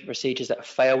management procedures that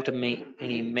fail to meet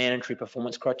any mandatory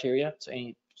performance criteria. So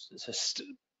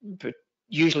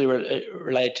usually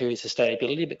related to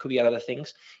sustainability, but could be other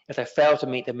things. If they fail to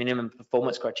meet the minimum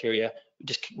performance criteria,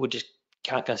 we just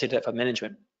can't consider that for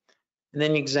management. And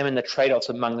then you examine the trade-offs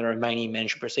among the remaining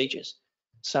management procedures.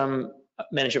 Some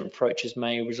management approaches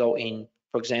may result in,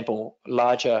 for example,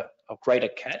 larger or greater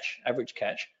catch, average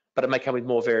catch, but it may come with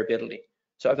more variability.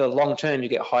 So over the long term, you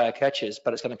get higher catches,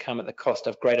 but it's going to come at the cost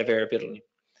of greater variability.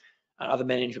 Other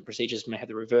management procedures may have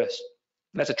the reverse.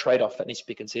 And that's a trade-off that needs to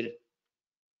be considered.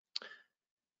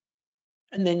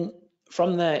 And then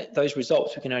from those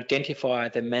results, we can identify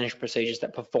the management procedures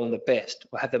that perform the best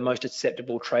or have the most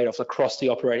acceptable trade-offs across the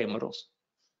operating models.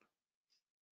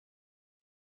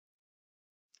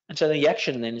 And so the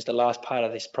action then is the last part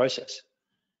of this process.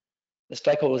 The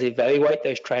stakeholders evaluate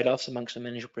those trade-offs amongst the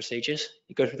management procedures.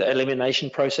 You go through the elimination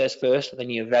process first, and then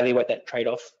you evaluate that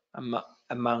trade-off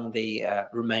among the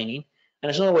remaining. And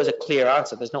there's not always a clear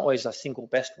answer. There's not always a single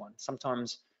best one.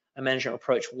 Sometimes a management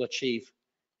approach will achieve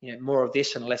more of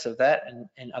this and less of that,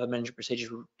 and other management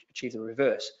procedures will achieve the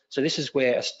reverse. So this is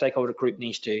where a stakeholder group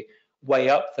needs to weigh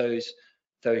up those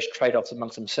trade-offs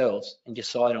amongst themselves and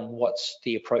decide on what's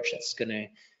the approach that's going to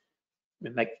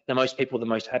make the most people the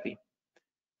most happy.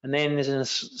 And then there's a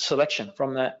selection.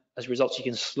 From that, as results, you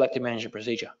can select a management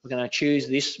procedure. We're going to choose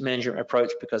this management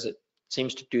approach because it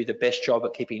seems to do the best job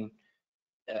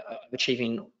at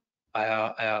achieving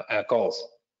our goals.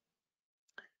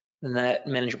 And that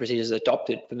management procedure is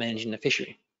adopted for managing the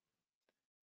fishery.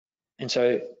 And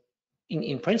so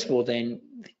in principle, then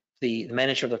the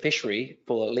manager of the fishery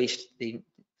for at least the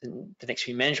next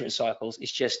few management cycles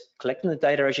is just collecting the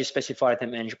data as you specified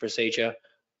in the management procedure,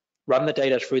 run the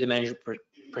data through the management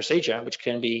procedure, which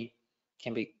can be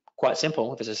quite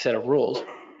simple if there's a set of rules.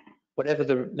 Whatever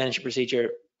the management procedure,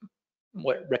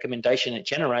 what recommendation it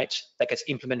generates, that gets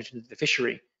implemented into the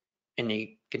fishery, and you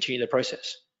continue the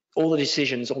process. All the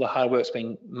decisions, all the hard work's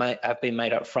have been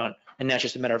made up front, and now it's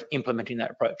just a matter of implementing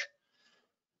that approach.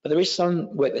 But there is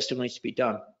some work that still needs to be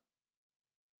done.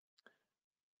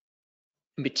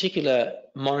 In particular,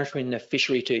 monitoring the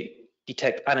fishery to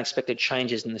detect unexpected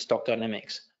changes in the stock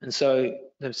dynamics. And so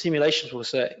the simulations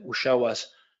will show us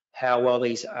how well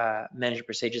these management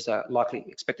procedures are likely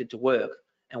expected to work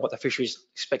and what the fishery is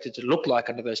expected to look like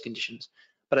under those conditions.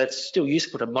 But it's still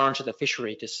useful to monitor the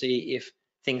fishery to see if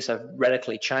things have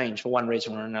radically changed for one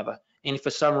reason or another. And if for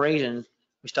some reason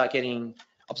we start getting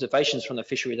observations from the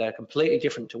fishery that are completely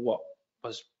different to what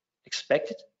was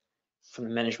expected from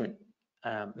the management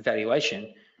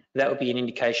evaluation, that would be an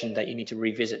indication that you need to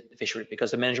revisit the fishery, because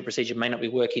the management procedure may not be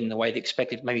working the way they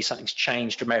expected. Maybe something's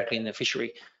changed dramatically in the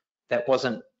fishery that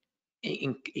wasn't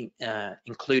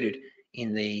included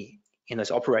in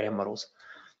those operating models.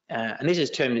 And this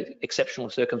is termed exceptional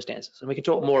circumstances. And we can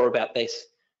talk more about this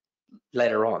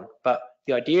later on. But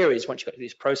the idea is, once you go through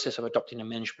this process of adopting a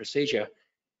management procedure,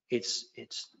 it's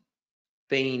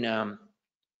been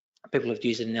people have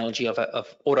used an analogy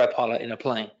of autopilot in a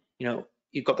plane. You know,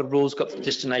 you've got the rules, got the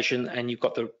destination, and you've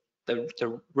got the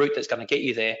route that's going to get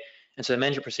you there. And so the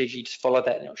management procedure, you just follow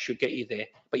that and it should get you there.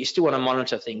 But you still want to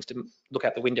monitor things, to look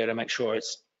out the window to make sure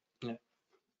it's, you know,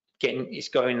 it's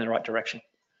going in the right direction.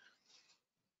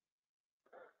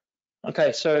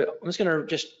 Okay, so I'm just going to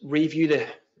just review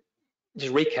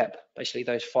just recap basically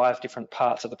those 5 different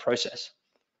parts of the process.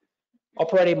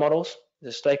 Operating models, the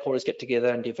stakeholders get together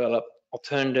and develop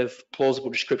alternative plausible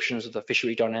descriptions of the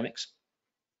fishery dynamics.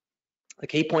 The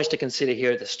key points to consider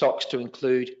here are the stocks to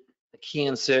include the key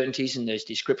uncertainties in those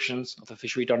descriptions of the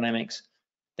fishery dynamics,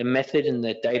 the method and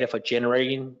the data for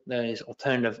generating those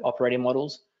alternative operating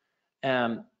models,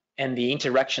 and the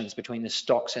interactions between the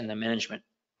stocks and the management.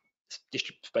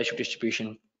 Spatial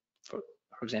distribution, for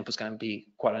example, is going to be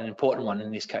quite an important one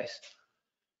in this case.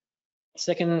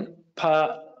 Second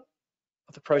part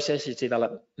of the process is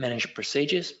develop management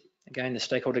procedures. Again, the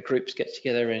stakeholder groups get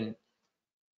together and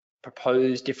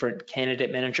propose different candidate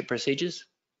management procedures.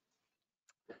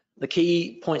 The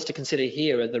key points to consider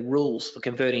here are the rules for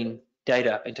converting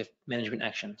data into management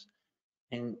actions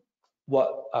and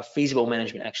what are feasible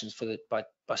management actions for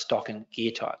by stock and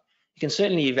gear type. You can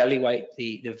certainly evaluate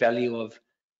the value of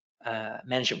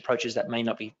management approaches that may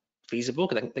not be feasible,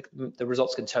 because the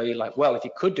results can tell you, like, well, if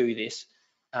you could do this,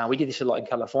 we did this a lot in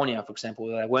California, for example,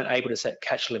 where they weren't able to set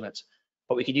catch limits,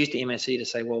 but we could use the MSE to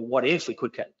say, well, what if we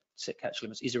could set catch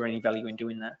limits? Is there any value in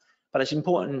doing that? But it's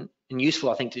important and useful,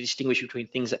 I think, to distinguish between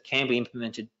things that can be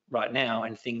implemented right now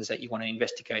and things that you want to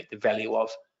investigate the value of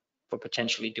for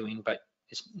potentially doing, but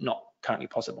it's not currently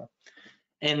possible.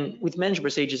 And with management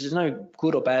procedures, there's no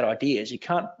good or bad ideas. You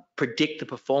can't predict the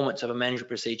performance of a management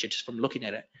procedure just from looking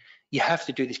at it. You have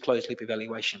to do this closed loop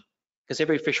evaluation, because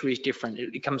every fishery is different.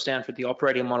 It comes down to the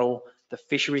operating model, the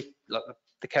fishery, like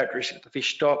the characteristics of the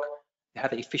fish stock, how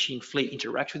the fishing fleet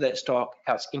interacts with that stock,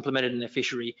 how it's implemented in the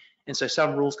fishery. And so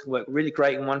some rules can work really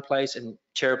great in one place and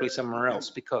terribly somewhere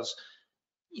else, because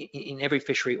in every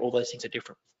fishery, all those things are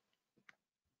different.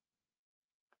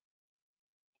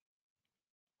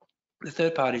 The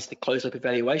third part is the closed loop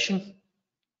evaluation.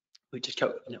 We just,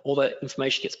 all that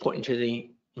information gets put into the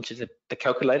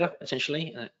calculator,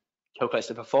 essentially, and it calculates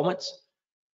the performance.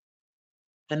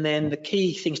 And then the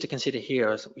key things to consider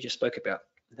here is what we just spoke about: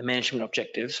 the management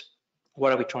objectives.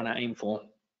 What are we trying to aim for?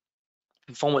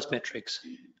 Performance metrics.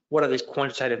 What are these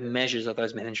quantitative measures of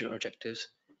those management objectives?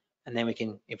 And then we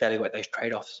can evaluate those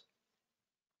trade-offs.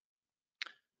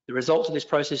 The results of this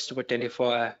process is to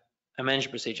identify a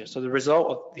management procedure. So the result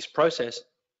of this process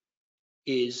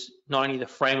is not only the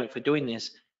framework for doing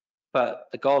this, but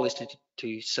the goal is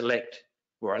to select,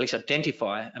 or at least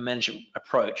identify, a management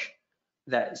approach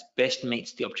that best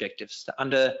meets the objectives. So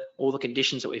under all the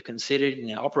conditions that we've considered in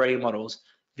our operating models,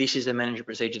 this is the management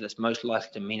procedure that's most likely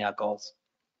to meet our goals.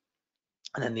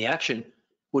 And then the action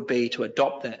would be to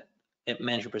adopt that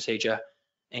management procedure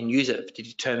and use it to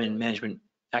determine management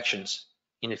actions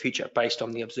in the future based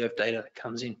on the observed data that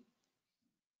comes in.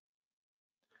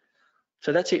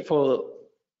 So that's it for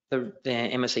the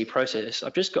MSE process.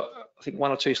 I've just got, I think,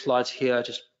 1 or 2 slides here,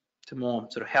 just to more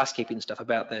sort of housekeeping stuff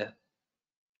about the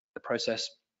process.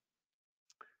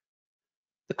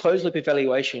 The closed loop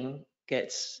evaluation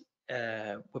gets,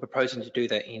 we're proposing to do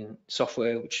that in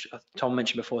software, which Tom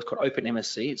mentioned before, is called Open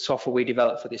MSE. It's software we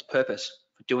developed for this purpose,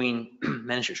 for doing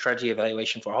management strategy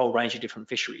evaluation for a whole range of different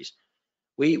fisheries.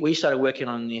 We started working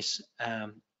on this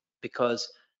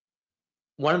because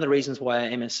one of the reasons why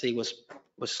MSE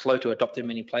was slow to adopt in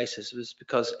many places was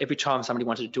because every time somebody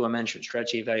wanted to do a management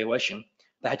strategy evaluation,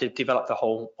 they had to develop the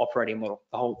whole operating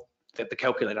model, the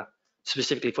calculator,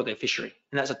 specifically for their fishery.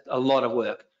 And that's a lot of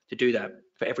work to do that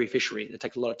for every fishery. It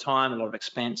takes a lot of time, a lot of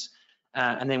expense.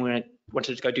 And then when it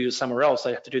wanted to go do it somewhere else,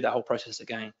 they have to do that whole process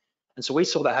again. And so we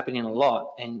saw that happening a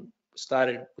lot, and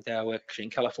started with our work actually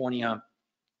in California,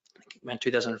 I think around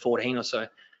 2014 or so.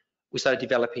 We started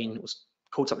developing, it was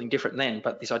called something different then,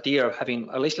 but this idea of having,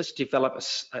 at least let's develop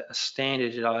a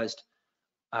standardized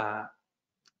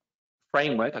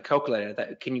framework, a calculator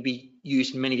that can be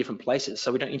used in many different places,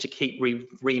 so we don't need to keep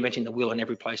reinventing the wheel in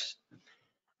every place.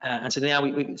 And so now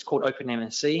it's called Open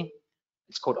MSE.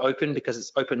 It's called open because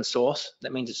it's open source.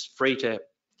 That means it's free to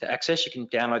access. You can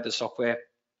download the software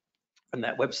from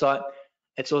that website.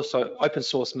 It's also open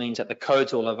source, means that the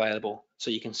code's all available,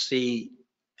 so you can see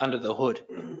under the hood.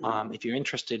 If you're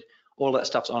interested, all that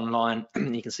stuff's online.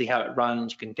 You can see how it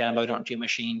runs. You can download it onto your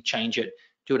machine, change it,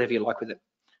 do whatever you like with it.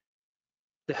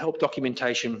 The help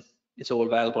documentation is all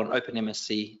available on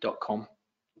openmsc.com.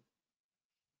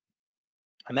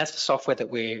 And that's the software that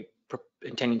we're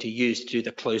intending to use to do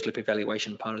the closed loop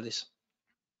evaluation part of this.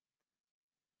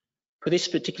 For this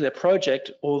particular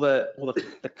project, all the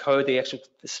code,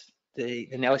 the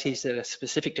analyses that are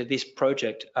specific to this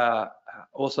project are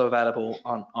also available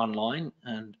online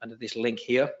and under this link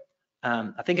here.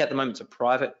 I think at the moment it's a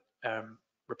private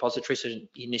repository, so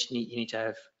you need to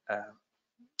have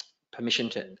permission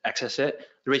to access it.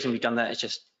 The reason we've done that is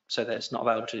just so that it's not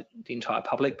available to the entire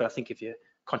public, but I think if you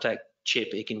contact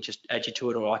Chip, he can just add you to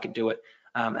it, or I can do it,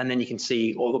 and then you can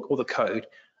see all the code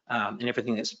and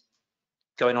everything that's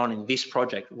going on in this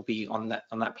project will be in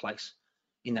that place.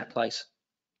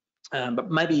 But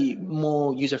maybe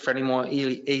more user-friendly, more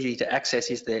easy to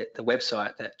access is the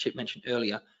website that Chip mentioned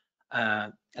earlier,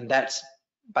 and that's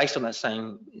based on that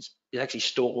same. It's actually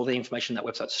stored, all the information that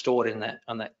website's stored in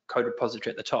on that code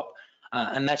repository at the top,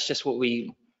 and that's just what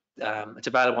we. It's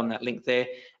available on that link there,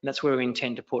 and that's where we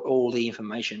intend to put all the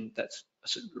information that's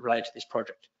related to this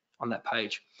project on that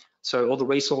page. So all the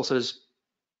resources,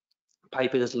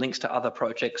 papers, links to other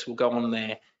projects will go on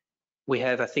there. We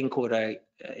have a thing called a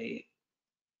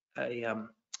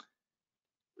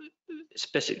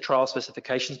specific trial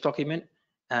specifications document.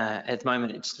 At the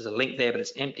moment, there's a link there, but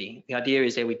it's empty. The idea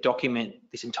is that we document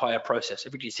this entire process.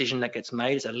 Every decision that gets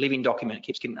made is a living document. It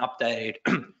keeps getting updated.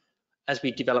 As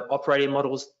we develop operating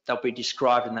models, they'll be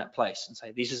described in that place and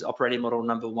say, this is operating model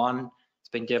number 1. It's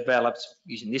been developed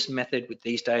using this method with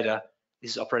these data.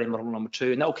 This is operating model number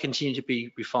 2, and that will continue to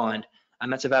be refined.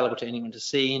 And that's available to anyone to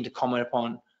see and to comment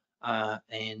upon, as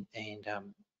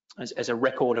a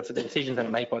record of the decisions that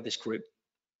are made by this group.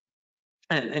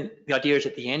 And the idea is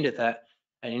at the end of that,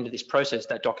 at the end of this process,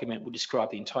 that document will describe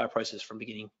the entire process from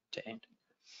beginning to end.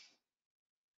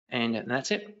 And that's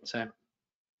it. So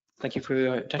thank you for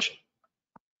your attention.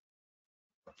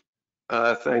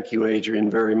 Thank you, Adrian,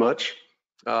 very much.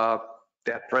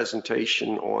 That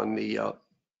presentation on the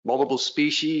multiple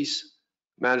species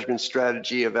management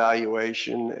strategy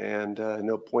evaluation, and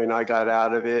no point I got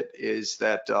out of it is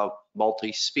that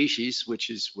multi-species, which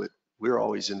is what we're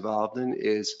always involved in,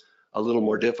 is a little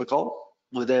more difficult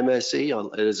with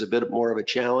MSE. It is a bit more of a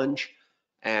challenge,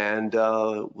 and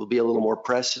will be a little more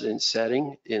precedent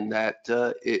setting in that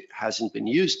it hasn't been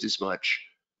used as much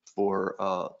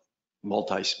for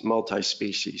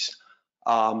multi-species.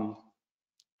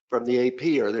 From the AP,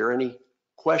 are there any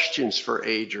questions for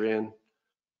Adrian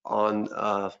on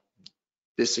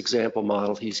this example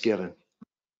model he's given?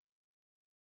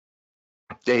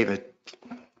 David.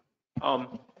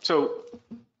 So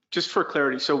just for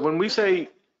clarity, so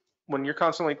when you're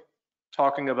constantly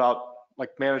talking about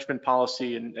like management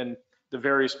policy and the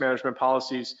various management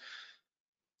policies,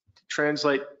 to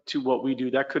translate to what we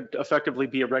do, that could effectively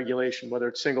be a regulation, whether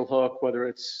it's single hook, whether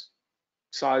it's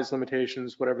size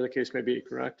limitations, whatever the case may be,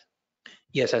 correct?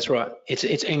 Yes, that's right.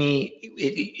 It's any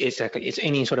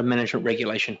sort of management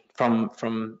regulation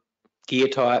from gear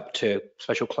type to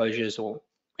special closures or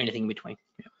anything in between.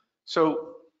 Yeah.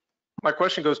 So my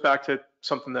question goes back to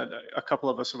something that a couple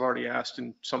of us have already asked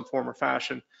in some form or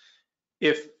fashion.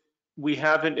 If we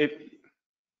haven't,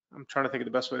 I'm trying to think of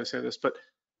the best way to say this, but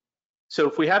so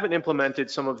if we haven't implemented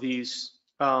some of these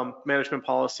management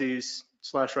policies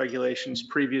 / regulations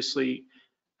previously,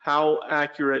 how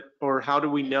accurate, or how do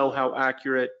we know how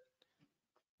accurate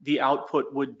the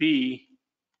output would be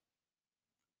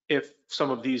if some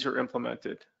of these are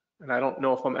implemented? And I don't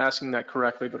know if I'm asking that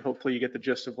correctly, but hopefully you get the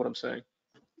gist of what I'm saying.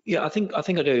 Yeah, I think I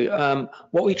do.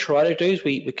 What we try to do is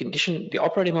we condition the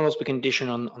operating models. We condition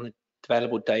on the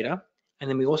available data, and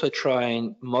then we also try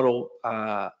and model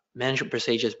management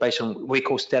procedures based on what we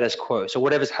call status quo. So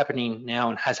whatever's happening now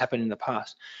and has happened in the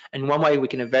past. And one way we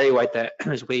can evaluate that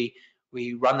is we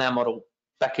run our model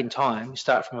back in time. We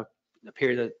start from a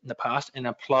period in the past and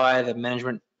apply the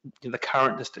management, the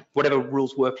current, whatever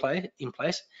rules were in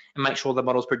place, and make sure the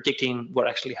model's predicting what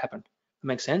actually happened. That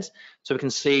makes sense. So we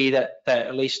can see that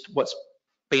at least what's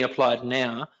being applied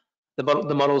now, the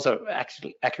models are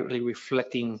actually accurately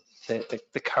reflecting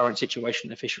the current situation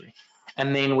in the fishery.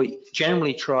 And then we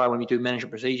generally try, when we do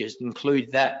management procedures,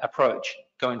 include that approach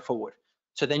going forward.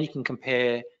 So then you can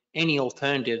compare any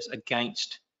alternatives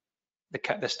against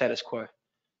the status quo.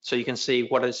 So you can see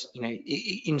what is,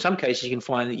 in some cases you can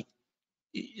find the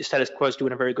status quo is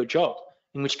doing a very good job,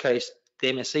 in which case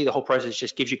the MSE, the whole process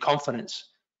just gives you confidence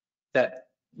that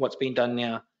what's being done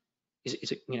now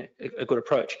is a good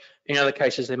approach. In other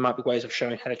cases, there might be ways of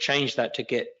showing how to change that to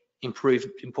get improved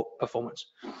input performance.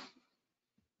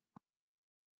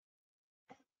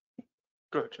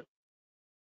 Go ahead, Chip.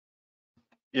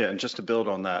 Yeah, and just to build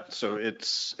on that, so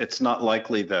it's not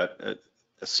likely that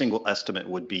a single estimate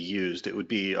would be used. It would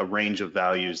be a range of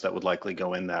values that would likely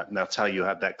go in that, and that's how you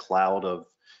have that cloud of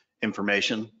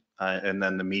information, and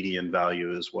then the median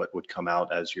value is what would come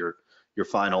out as you're your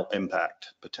final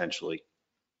impact potentially.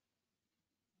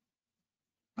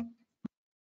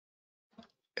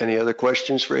 Any other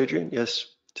questions for Adrian? Yes,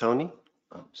 Tony?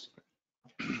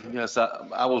 Yes,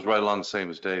 I was right along the same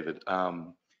as David.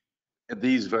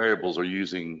 These variables are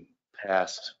using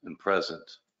past and present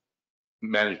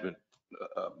management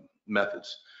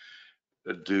methods.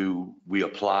 Do we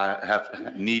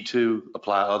need to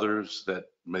apply others that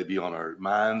may be on our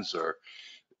minds, or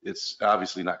it's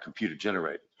obviously not computer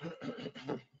generated?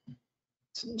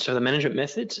 So the management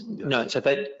methods, no. So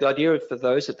the idea for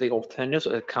those are the alternatives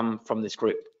that come from this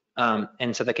group.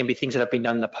 And so they can be things that have been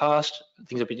done in the past,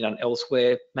 things that have been done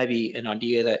elsewhere, maybe an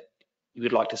idea that you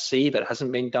would like to see but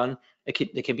hasn't been done.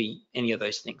 It can be any of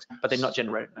those things, but they're not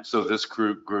generated. So this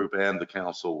group and the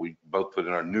council, we both put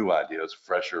in our new ideas,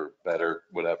 fresher, better,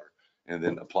 whatever, and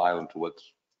then apply them to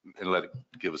and let it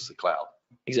give us the cloud.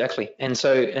 Exactly. And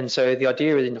so the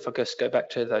idea is, if I just go back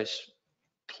to those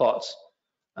plots,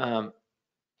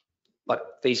 like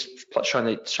these plots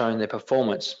showing their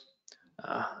performance.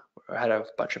 I had a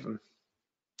bunch of them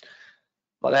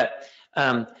like that.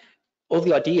 All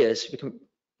the ideas, we can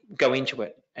go into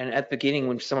it. And at the beginning,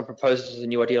 when someone proposes a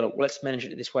new idea, like, well, let's manage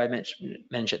it this way,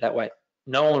 manage it that way.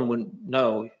 No one would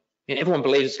know. Everyone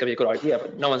believes it's going to be a good idea,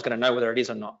 but no one's going to know whether it is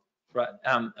or not, right?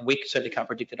 And we certainly can't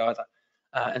predict it either.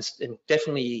 And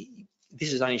definitely,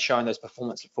 this is only showing those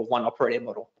performance for one operating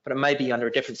model, but it may be under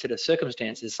a different set of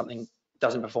circumstances, something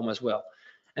doesn't perform as well.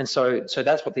 And so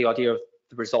that's what the idea of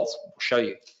the results will show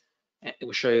you. It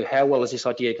will show you how well is this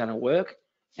idea going to work,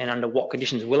 and under what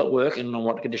conditions will it work, and on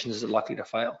what conditions is it likely to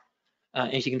fail.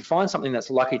 If you can find something that's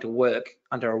likely to work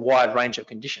under a wide range of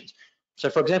conditions. So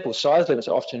for example, size limits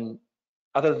are often,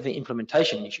 other than the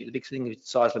implementation issue, the big thing with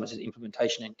size limits is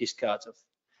implementation and discards of.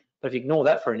 But if you ignore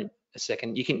that for a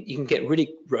second, you can get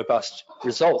really robust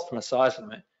results from a size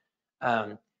limit,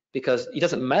 because it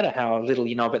doesn't matter how little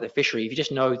you know about the fishery. If you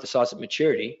just know the size of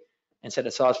maturity and set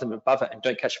a size limit above it and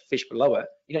don't catch a fish below it,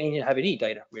 you don't need to have any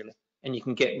data really, and you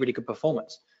can get really good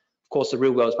performance. Of course, the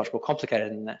real world is much more complicated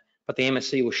than that, but the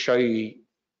MSE will show you,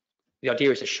 the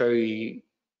idea is to show you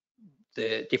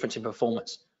the difference in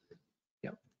performance.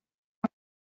 Yeah.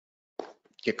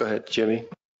 Yeah, go ahead, Jimmy.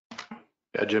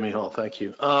 Yeah, Jimmy Hall, thank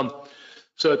you.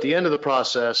 So at the end of the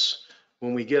process,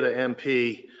 when we get an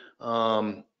MP,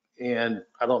 and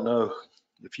I don't know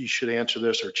if you should answer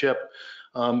this or Chip,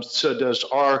 so does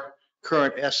our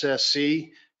current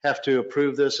SSC have to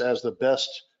approve this as the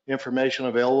best information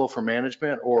available for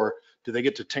management, or do they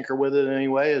get to tinker with it in any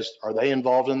way? Are they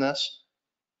involved in this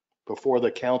before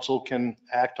the council can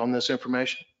act on this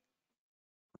information?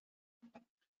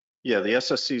 Yeah, the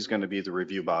SSC is going to be the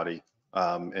review body.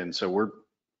 And so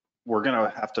we're going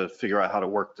to have to figure out how to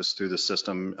work this through the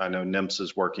system. I know NIMS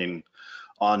is working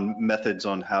on methods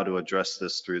on how to address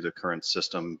this through the current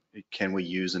system. Can we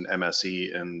use an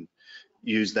MSE and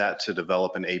use that to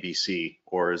develop an ABC,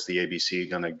 or is the ABC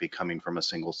going to be coming from a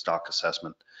single stock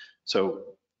assessment? So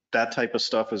that type of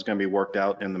stuff is going to be worked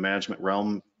out in the management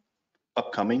realm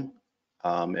upcoming,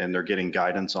 and they're getting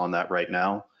guidance on that right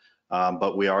now.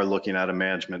 But we are looking at a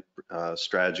management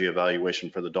strategy evaluation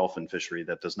for the dolphin fishery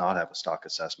that does not have a stock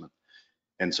assessment.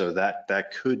 And so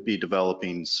that could be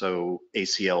developing so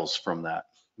ACLs from that,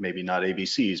 maybe not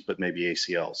ABCs, but maybe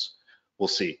ACLs. We'll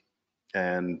see.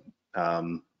 And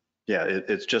yeah,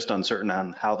 it's just uncertain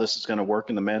on how this is going to work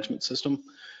in the management system,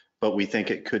 but we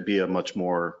think it could be a much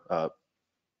more, a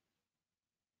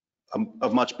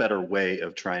much better way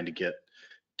of trying to get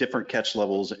different catch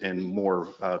levels and more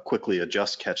quickly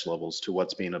adjust catch levels to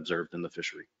what's being observed in the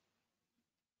fishery.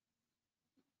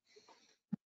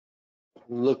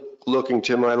 Looking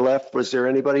to my left, was there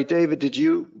anybody? David, did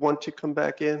you want to come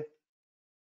back in?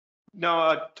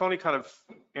 No, Tony kind of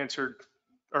answered,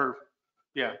 or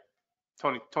yeah,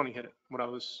 Tony hit it, what I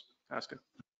was asking.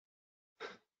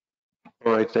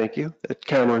 All right, thank you.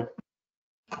 Cameron.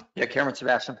 Yeah, Cameron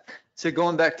Sebastian. So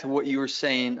going back to what you were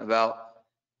saying about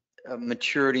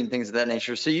maturity and things of that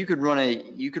nature. So you could run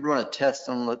a test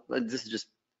on, this is just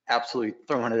absolutely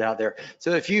throwing it out there.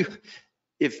 So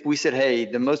if we said, hey,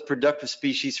 the most productive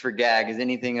species for gag is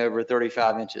anything over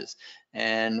 35 inches,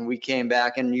 and we came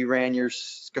back and you ran your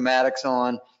schematics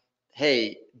on,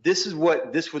 hey, this is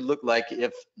what this would look like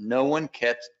if no one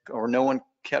kept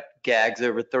gags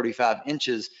over 35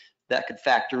 inches, that could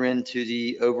factor into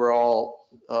the overall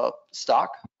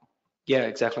stock. Yeah,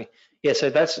 exactly. Yeah, so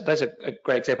that's a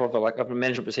great example of a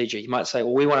management procedure. You might say,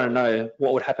 well, we want to know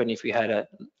what would happen if we had a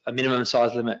minimum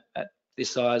size limit at this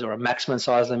size or a maximum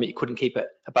size limit. You couldn't keep it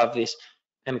above this,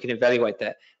 and we can evaluate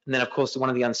that. And then, of course, one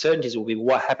of the uncertainties will be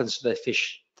what happens to the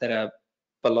fish that are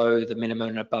below the minimum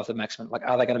and above the maximum. Like,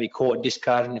 are they going to be caught and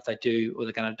discarded? And if they do, or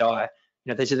they're going to die?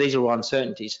 these are all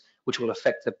uncertainties which will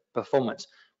affect the performance.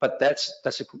 But that's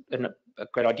a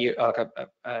great idea, like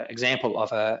a example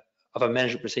of a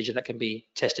management procedure that can be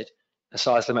tested, a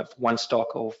size limit for one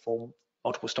stock or for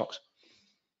multiple stocks.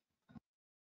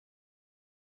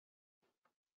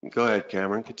 Go ahead,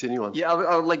 Cameron, continue on. Yeah,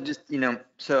 I would like just,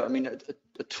 so I mean,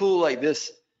 a tool like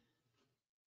this,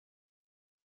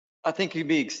 I think could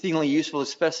be exceedingly useful,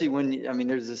 especially when, I mean,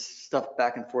 there's this stuff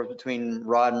back and forth between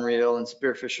rod and reel and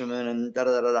spear fishermen and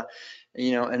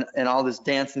and all this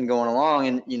dancing going along.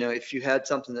 And, if you had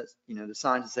something that's,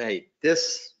 designed to say, hey,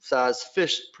 this size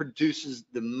fish produces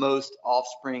the most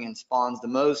offspring and spawns the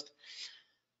most.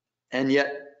 And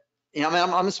yet, I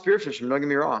mean, I'm a spear fisherman, don't get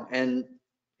me wrong. And,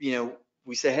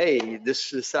 we say, hey,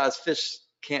 this size fish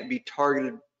can't be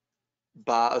targeted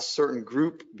by a certain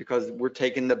group because we're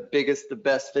taking the biggest, the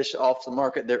best fish off the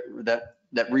market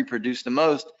that reproduce the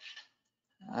most.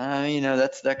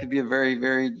 That could be a very,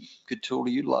 very good tool to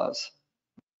utilize.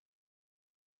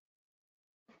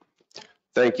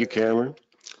 Thank you, Cameron.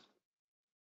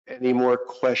 Any more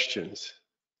questions?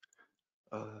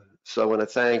 So I want to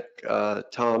thank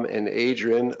Tom and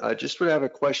Adrian. I just would have a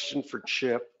question for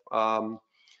Chip.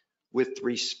 With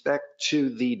respect to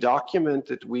the document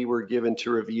that we were given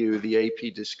to review, the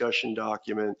AP discussion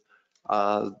document,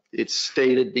 it's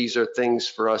stated these are things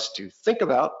for us to think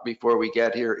about before we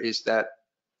get here. Is that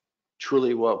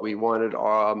truly what we wanted?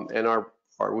 And are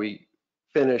we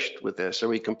finished with this? Are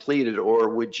we completed? Or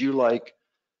would you like,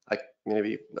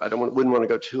 maybe, wouldn't want to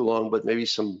go too long, but maybe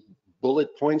some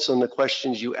bullet points on the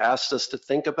questions you asked us to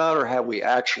think about, or have we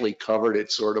actually covered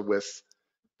it sort of with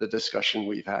the discussion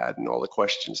we've had and all the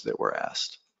questions that were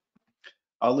asked?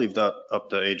 I'll leave that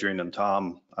up to Adrian and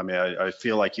Tom. I mean, I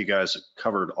feel like you guys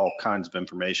covered all kinds of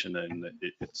information, and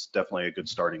it's definitely a good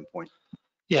starting point.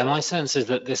 Yeah, my sense is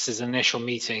that this is an initial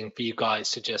meeting for you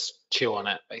guys to just chew on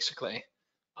it, basically,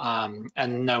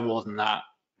 and no more than that,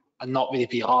 and not really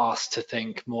be asked to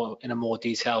think more in a more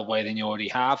detailed way than you already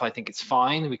have. I think it's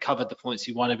fine. We covered the points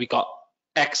you wanted. We got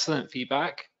excellent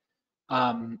feedback.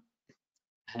 From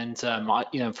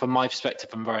my perspective,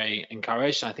 I'm very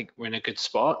encouraged. I think we're in a good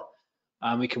spot.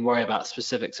 We can worry about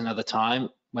specifics another time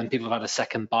when people have had a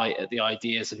second bite at the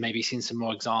ideas and maybe seen some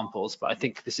more examples. But I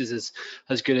think this is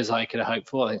as good as I could have hoped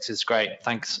for. I think this is great.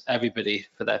 Thanks everybody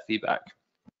for their feedback.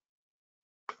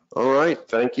 All right,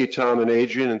 thank you, Tom and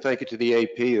Adrian, and thank you to the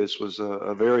AP. This was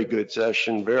a very good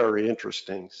session, very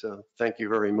interesting. So thank you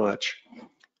very much.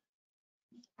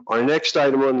 Our next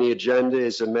item on the agenda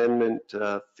is Amendment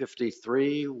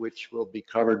 53, which will be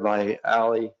covered by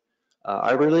Ali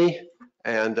Iverly.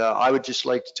 And I would just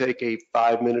like to take a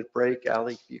 5-minute break.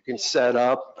 Ali, you can set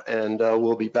up and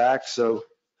we'll be back. So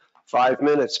 5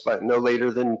 minutes, but no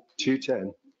later than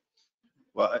 2:10.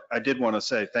 Well, I did want to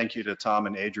say thank you to Tom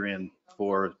and Adrian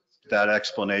for that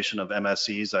explanation of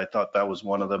MSEs. I thought that was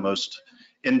one of the most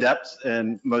in-depth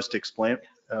and most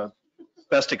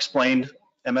best explained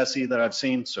MSE that I've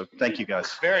seen. So thank you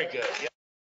guys. Very good.